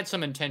had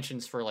some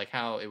intentions for like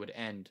how it would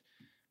end,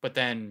 but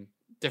then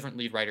different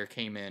lead writer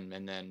came in,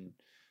 and then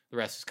the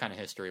rest is kind of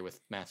history with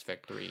Mass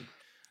Effect 3.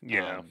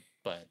 Yeah.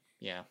 But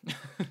yeah.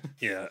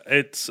 Yeah,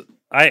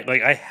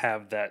 I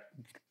have that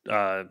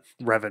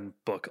Revan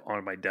book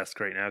on my desk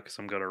right now because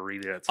I'm going to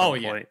read it at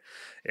some point.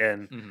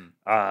 And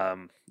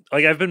Mm-hmm.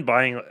 like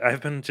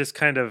I've been just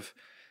kind of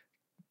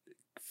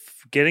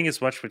getting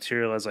as much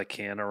material as I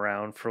can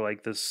around for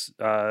like this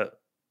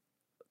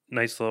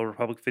Knights of the Old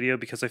Republic video,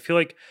 because I feel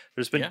like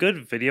there's been Yeah.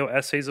 good video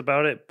essays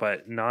about it,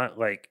 but not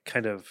like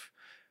kind of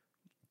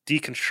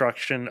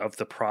deconstruction of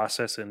the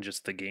process and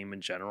just the game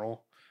in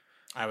general.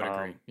 I would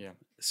agree. Um, Yeah.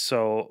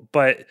 so,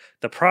 but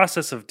the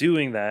process of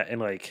doing that and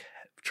like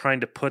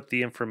trying to put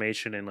the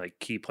information in like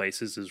key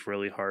places is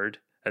really hard,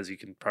 as you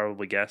can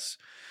probably guess.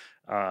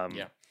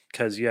 Yeah.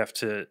 Because you have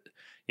to,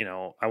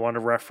 I want to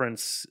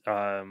reference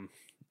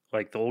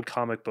like the old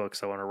comic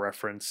books. I want to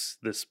reference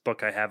this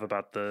book I have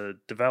about the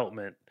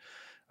development.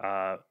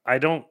 I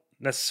don't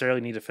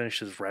necessarily need to finish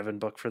this Revan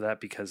book for that,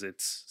 because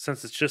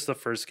since it's just the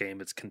first game,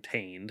 it's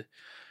contained.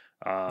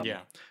 Um,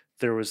 Yeah.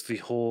 there was the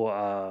whole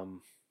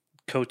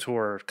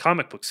KOTOR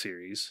comic book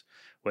series,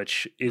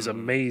 which is Mm.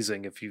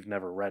 amazing if you've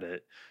never read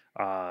it.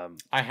 I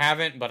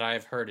haven't, but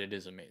I've heard it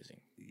is amazing.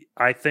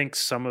 I think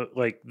some of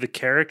like the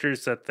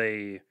characters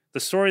the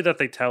story that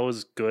they tell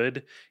is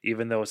good,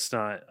 even though it's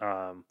not.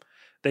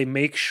 They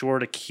make sure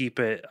to keep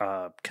it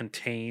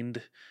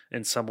contained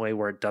in some way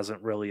where it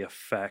doesn't really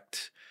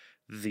affect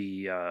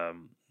the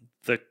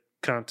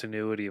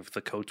continuity of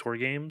the KOTOR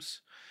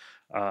games.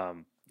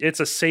 It's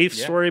a safe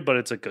Yeah. story, but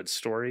it's a good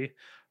story.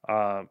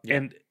 Yeah.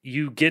 And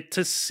you get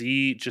to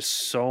see just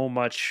so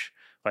much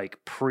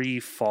like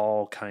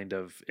pre-fall kind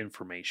of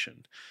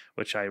information,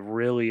 which I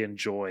really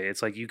enjoy.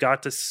 It's like you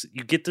get to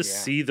Yeah.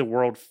 see the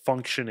world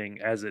functioning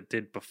as it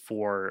did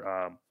before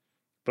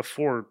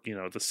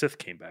the Sith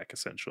came back,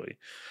 essentially.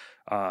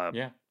 Uh,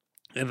 Yeah.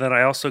 and then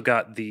I also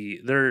got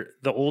the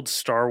old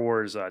Star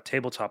Wars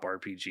tabletop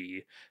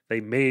RPG.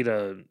 They made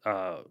a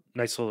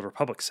Knights of the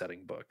Republic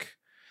setting book,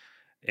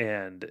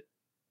 and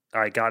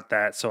I got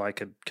that so I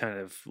could kind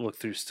of look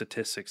through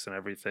statistics and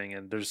everything.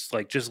 And there's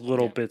like just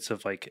little Yeah. bits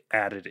of like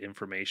added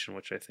information,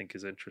 which I think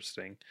is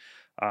interesting.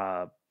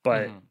 But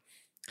Mm-hmm.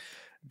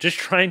 just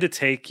trying to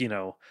take,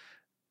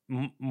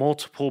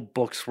 multiple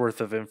books worth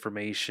of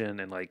information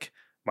and like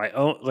my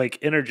own, like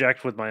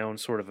interject with my own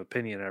sort of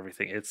opinion and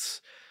everything.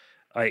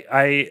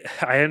 I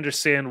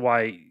understand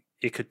why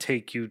it could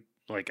take you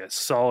like a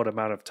solid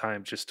amount of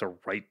time just to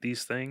write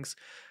these things.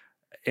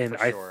 And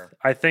For sure.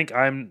 I think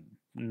I'm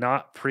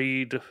not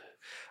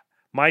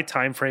my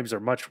time frames are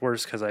much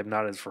worse because I'm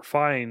not as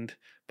refined,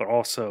 but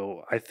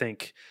also I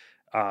think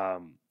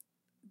um,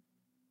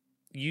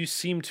 you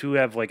seem to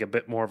have like a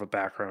bit more of a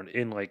background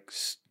in like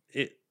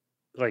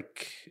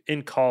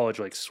in college,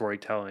 like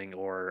storytelling,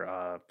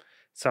 or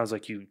sounds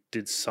like you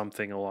did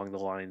something along the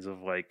lines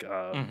of like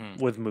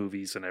Mm-hmm. with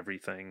movies and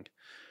everything.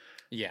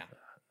 Yeah.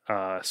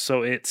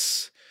 So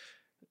it's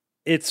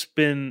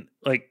been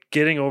like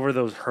getting over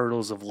those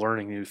hurdles of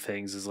learning new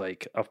things is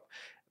like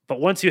but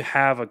once you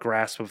have a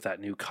grasp of that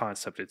new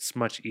concept, it's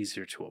much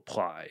easier to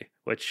apply,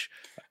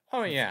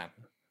 Oh yeah.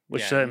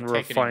 which Yeah. You then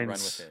take it and you run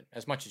with refines. it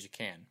as much as you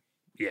can.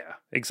 Yeah,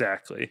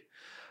 exactly.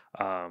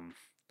 um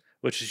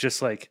which is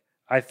just like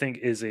I think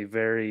is a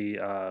very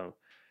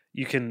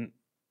you can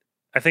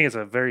I think it's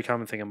a very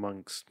common thing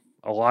amongst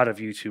a lot of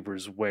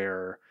YouTubers,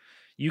 where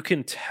you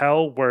can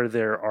tell where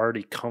they're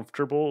already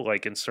comfortable,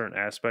 like in certain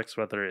aspects,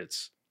 whether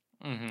it's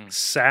Mm-hmm.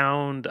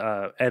 sound,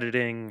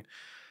 editing,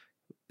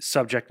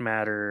 subject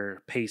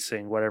matter,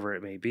 pacing, whatever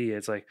it may be.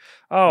 It's like,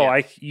 oh,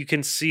 Yeah. you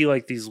can see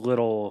like these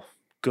little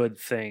good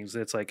things.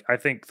 It's like I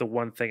think the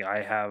one thing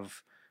I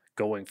have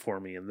going for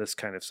me in this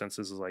kind of sense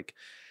is like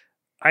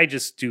I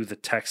just do the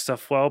tech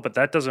stuff well, but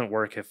that doesn't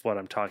work if what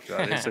I'm talking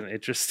about isn't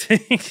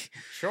interesting.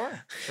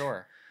 Sure.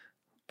 Sure.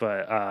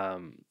 But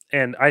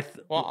and I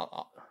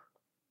Well,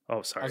 oh, I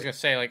was sorry. gonna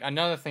say like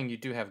another thing you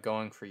do have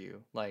going for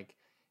you, like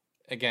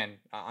again,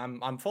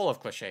 I'm full of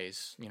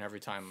cliches, every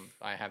time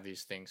I have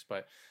these things,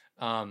 but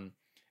um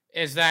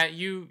is that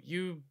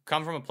you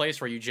come from a place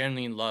where you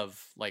genuinely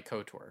love like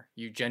KOTOR.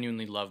 You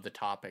genuinely love the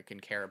topic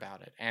and care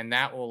about it. And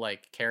that will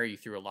like carry you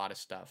through a lot of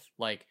stuff.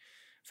 Like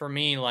for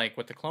me, like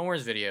with the Clone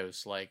Wars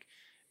videos, like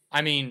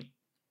I mean,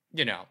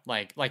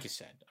 like you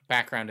said,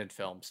 background in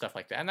film, stuff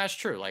like that. And that's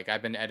true. Like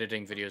I've been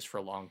editing videos for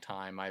a long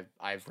time.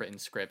 I've written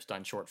scripts,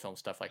 done short film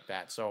stuff like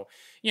that. So,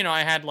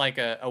 I had like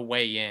a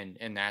way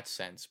in that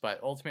sense, but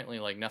ultimately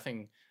like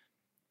nothing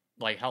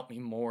like helped me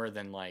more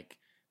than like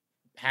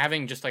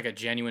having just like a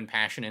genuine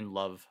passion and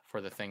love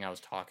for the thing I was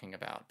talking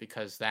about,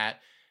 because that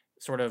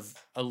sort of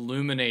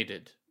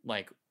illuminated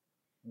like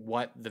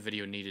what the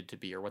video needed to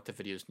be or what the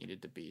videos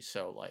needed to be.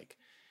 So like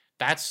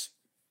that's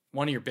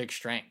one of your big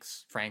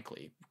strengths,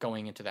 frankly,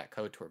 going into that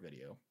KOTOR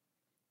video.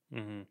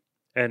 Mm-hmm.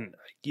 And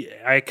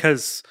yeah,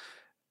 because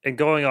and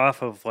going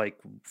off of like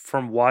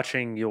from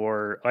watching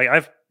your like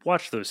I've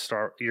watched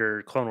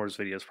your Clone Wars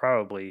videos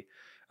probably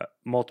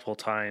multiple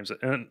times,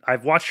 and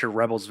I've watched your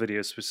Rebels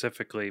videos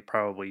specifically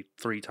probably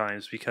 3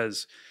 times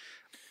because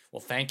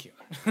Well, thank you.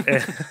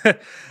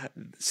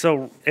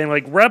 so and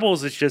like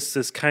Rebels is just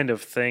this kind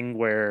of thing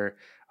where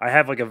I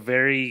have like a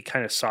very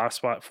kind of soft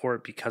spot for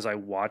it because I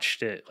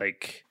watched it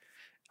like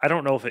I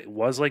don't know if it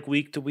was like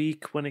week to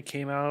week when it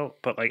came out,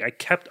 but like I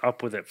kept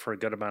up with it for a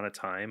good amount of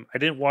time. I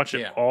didn't watch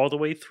it Yeah. all the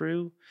way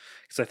through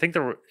because I think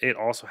it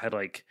also had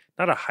like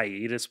not a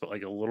hiatus, but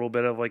like a little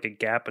bit of like a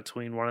gap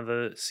between one of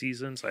the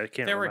seasons. I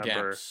can't There were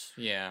remember. gaps.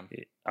 Yeah.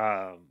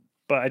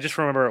 But I just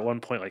remember at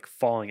one point like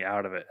falling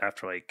out of it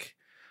after like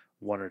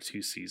 1 or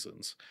 2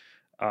 seasons.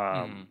 Hmm.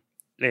 Um,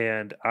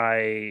 and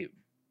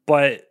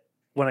but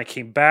when I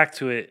came back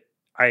to it,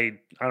 I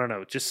don't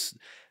know, just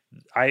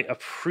I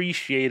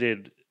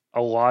appreciated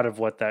a lot of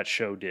what that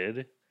show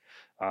did.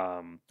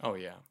 Oh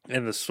yeah.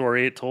 And the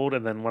story it told.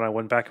 And then when I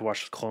went back and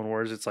watched the Clone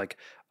Wars, it's like,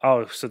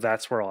 oh, so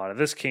that's where a lot of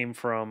this came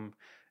from.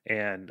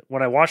 And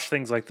when I watch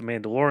things like The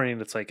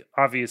Mandalorian, it's like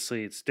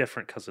obviously it's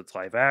different because it's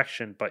live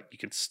action, but you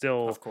can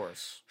still Of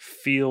course.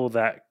 feel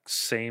that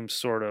same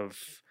sort of.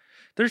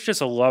 There's just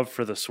a love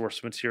for the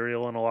source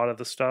material in a lot of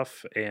the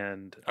stuff,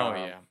 and Oh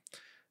yeah.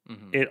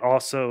 Hmm. it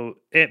also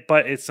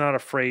but it's not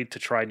afraid to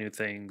try new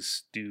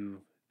things.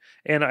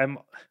 And I'm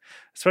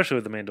especially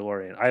with the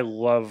Mandalorian. I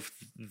love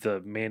the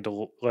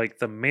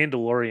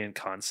Mandalorian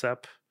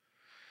concept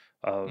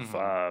of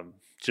Hmm.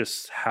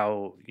 just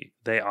how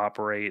they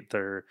operate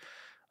their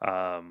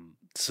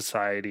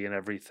society and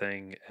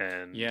everything,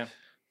 and Yeah.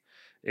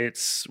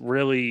 it's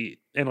really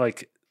and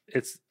like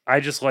it's I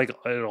just like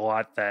it a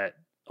lot that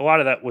a lot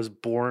of that was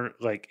born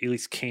like at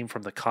least came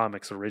from the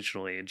comics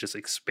originally and just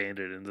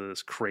expanded into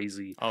this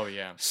crazy Oh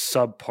yeah.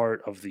 sub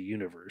part of the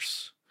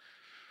universe.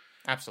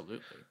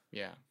 Absolutely.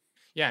 Yeah.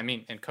 Yeah, I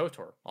mean, and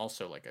KOTOR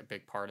also like a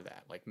big part of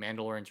that. Like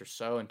Mandalorians are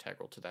so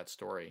integral to that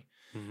story.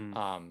 Hmm.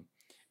 Um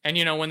and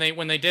when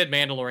they did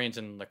Mandalorians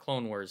and the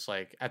Clone Wars,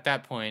 like at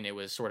that point it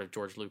was sort of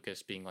George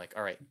Lucas being like,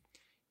 "All right,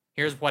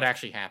 here's what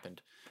actually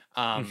happened."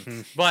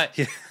 Hmm. But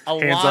Yeah, a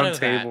hands lot on of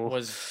that table.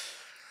 was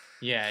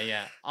yeah,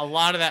 yeah. A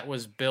lot of that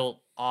was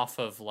built off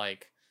of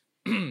like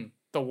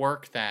the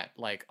work that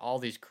like all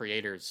these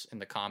creators in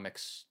the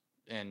comics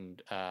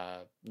and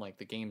like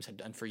the games had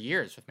done for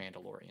years with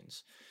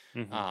Mandalorians.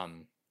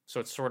 Hmm. So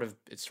it's sort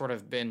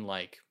of been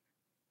like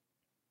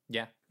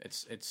yeah,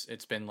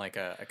 it's been like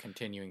a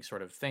continuing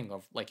sort of thing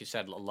of like you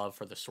said, a love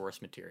for the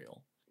source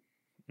material.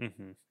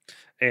 Hmm.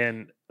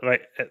 And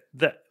like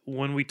that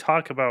when we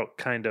talk about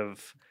kind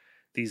of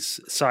these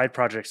side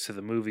projects to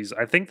the movies,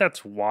 I think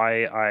that's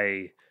why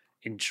I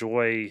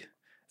enjoy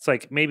it's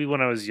like maybe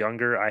when I was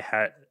younger I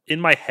had in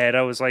my head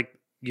I was like,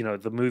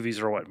 the movies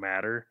are what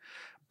matter.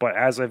 But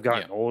as I've Yeah.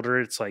 gotten older,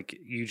 it's like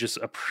you just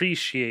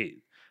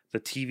appreciate the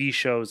TV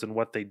shows and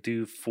what they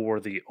do for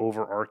the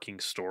overarching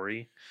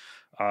story.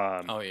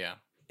 Um Oh yeah.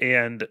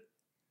 and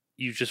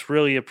you just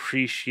really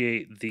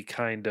appreciate the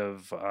kind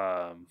of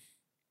I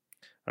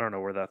don't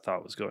know where that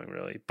thought was going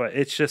really, but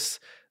it's just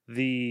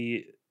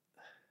the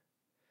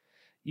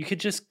you could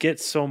just get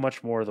so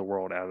much more of the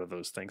world out of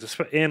those things.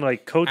 And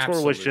like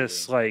KOTOR was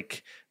just Absolutely.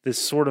 like this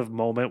sort of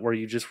moment where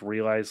you just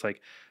realize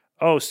like,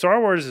 oh,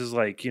 Star Wars is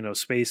like,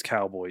 space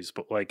cowboys,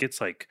 but like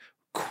it's like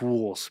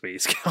cool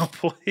space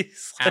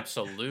cowboys. Like,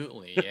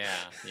 Absolutely. Yeah.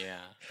 Yeah.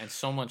 And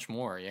so much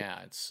more. Yeah.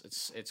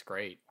 It's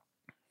great.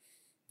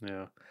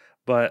 yeah.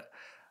 But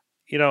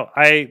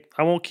I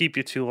won't keep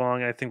you too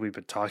long. I think we've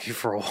been talking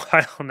for a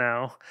while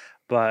now.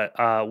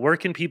 But where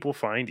can people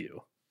find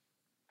you?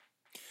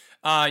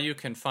 You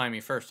can find me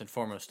first and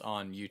foremost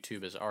on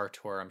YouTube as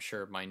Artor. I'm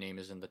sure my name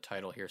is in the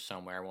title here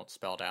somewhere. I won't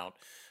spell it out.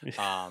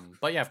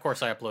 But yeah, of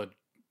course, I upload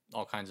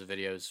all kinds of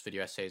videos,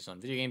 video essays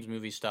on video games,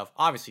 movie stuff,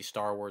 obviously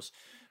Star Wars.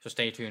 So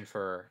stay tuned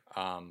for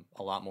a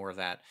lot more of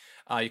that.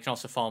 You can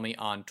also follow me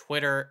on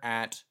Twitter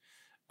at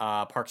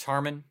Parks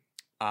Harmon.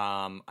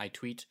 I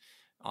tweet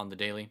on the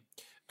daily.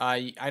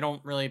 I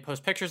don't really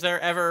post pictures there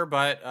ever,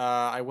 but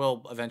I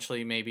will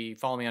eventually maybe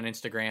follow me on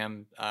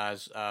Instagram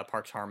as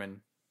Parks Harmon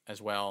as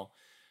well.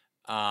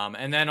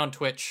 And then on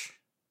Twitch,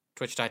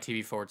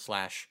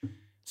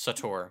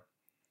 twitch.tv/Sator.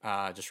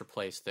 Just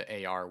replace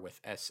the AR with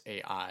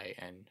SAI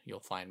and you'll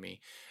find me.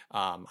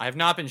 I have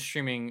not been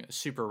streaming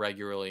super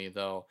regularly,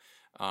 though.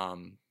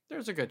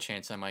 There's a good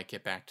chance I might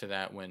get back to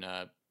that when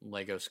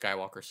Lego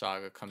Skywalker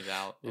Saga comes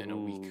out in a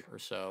week Ooh. or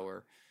so.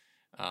 Or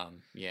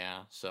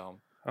yeah, so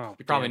Oh,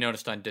 You probably damn.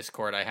 noticed on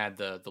Discord I had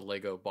the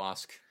Lego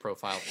Bosk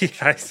profile Yeah,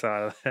 picture. I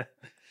saw that.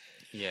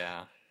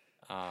 Yeah.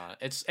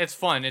 It's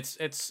fun. It's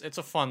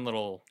a fun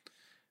little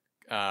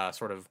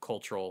sort of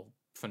cultural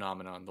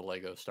phenomenon the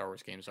Lego Star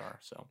Wars games are.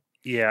 So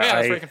Yeah, but yeah,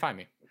 that's where you can find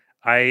me.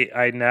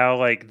 I now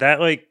like that.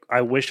 Like,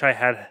 I wish I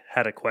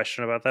had a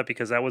question about that,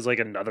 because that was like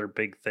another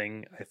big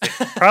thing. I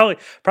think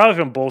probably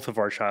from both of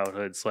our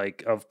childhoods,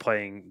 like, of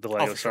playing the Oh,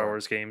 Lego for Star sure.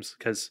 Wars games,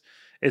 because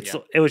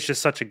Yeah. it was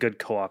just such a good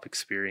co-op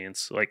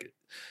experience. Like,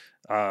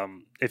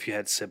 if you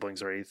had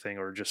siblings or anything,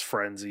 or just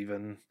friends,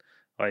 even,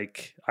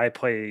 like, I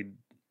played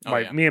Oh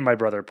yeah. me and my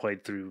brother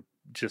played through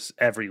just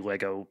every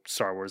Lego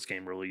Star Wars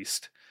game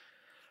released.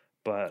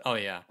 But Oh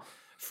yeah.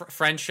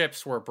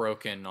 Friendships were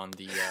broken on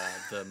the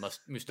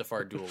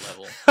Mustafar duel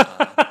level.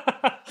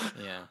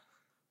 Yeah.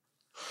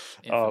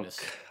 Oh, Infamous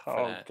for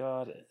oh that.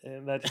 God!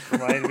 And that just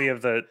reminded me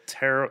of the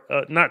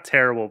not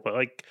terrible, but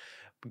like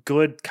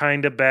good,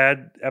 kind of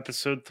bad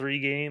Episode 3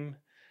 game.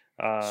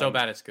 So Um,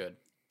 bad it's good.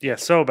 yeah, Yeah.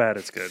 so bad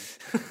it's good.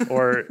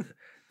 Or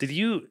did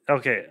you?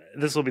 Okay,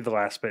 this will be the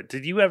last bit.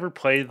 Did you ever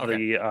play Okay.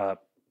 the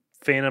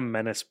Phantom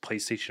Menace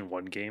PlayStation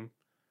 1 game?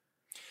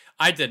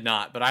 I did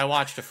not, but I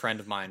watched a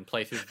friend of mine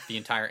play through the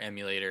entire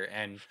emulator,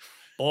 and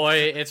boy,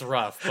 it's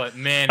rough, but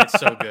man, it's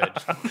so good.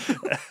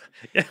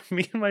 Yeah,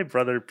 me and my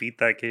brother beat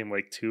that game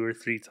like 2 or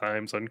 3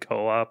 times on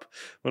co-op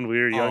when we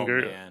were Oh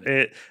younger.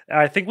 man.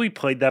 I think we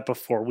played that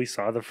before we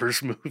saw the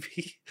first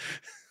movie.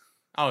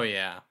 Oh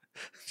yeah.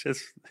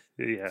 Just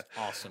yeah,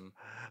 Awesome.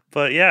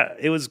 but yeah,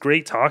 it was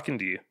great talking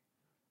to you.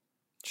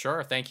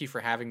 Sure. Thank you for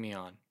having me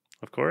on.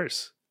 Of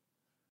course.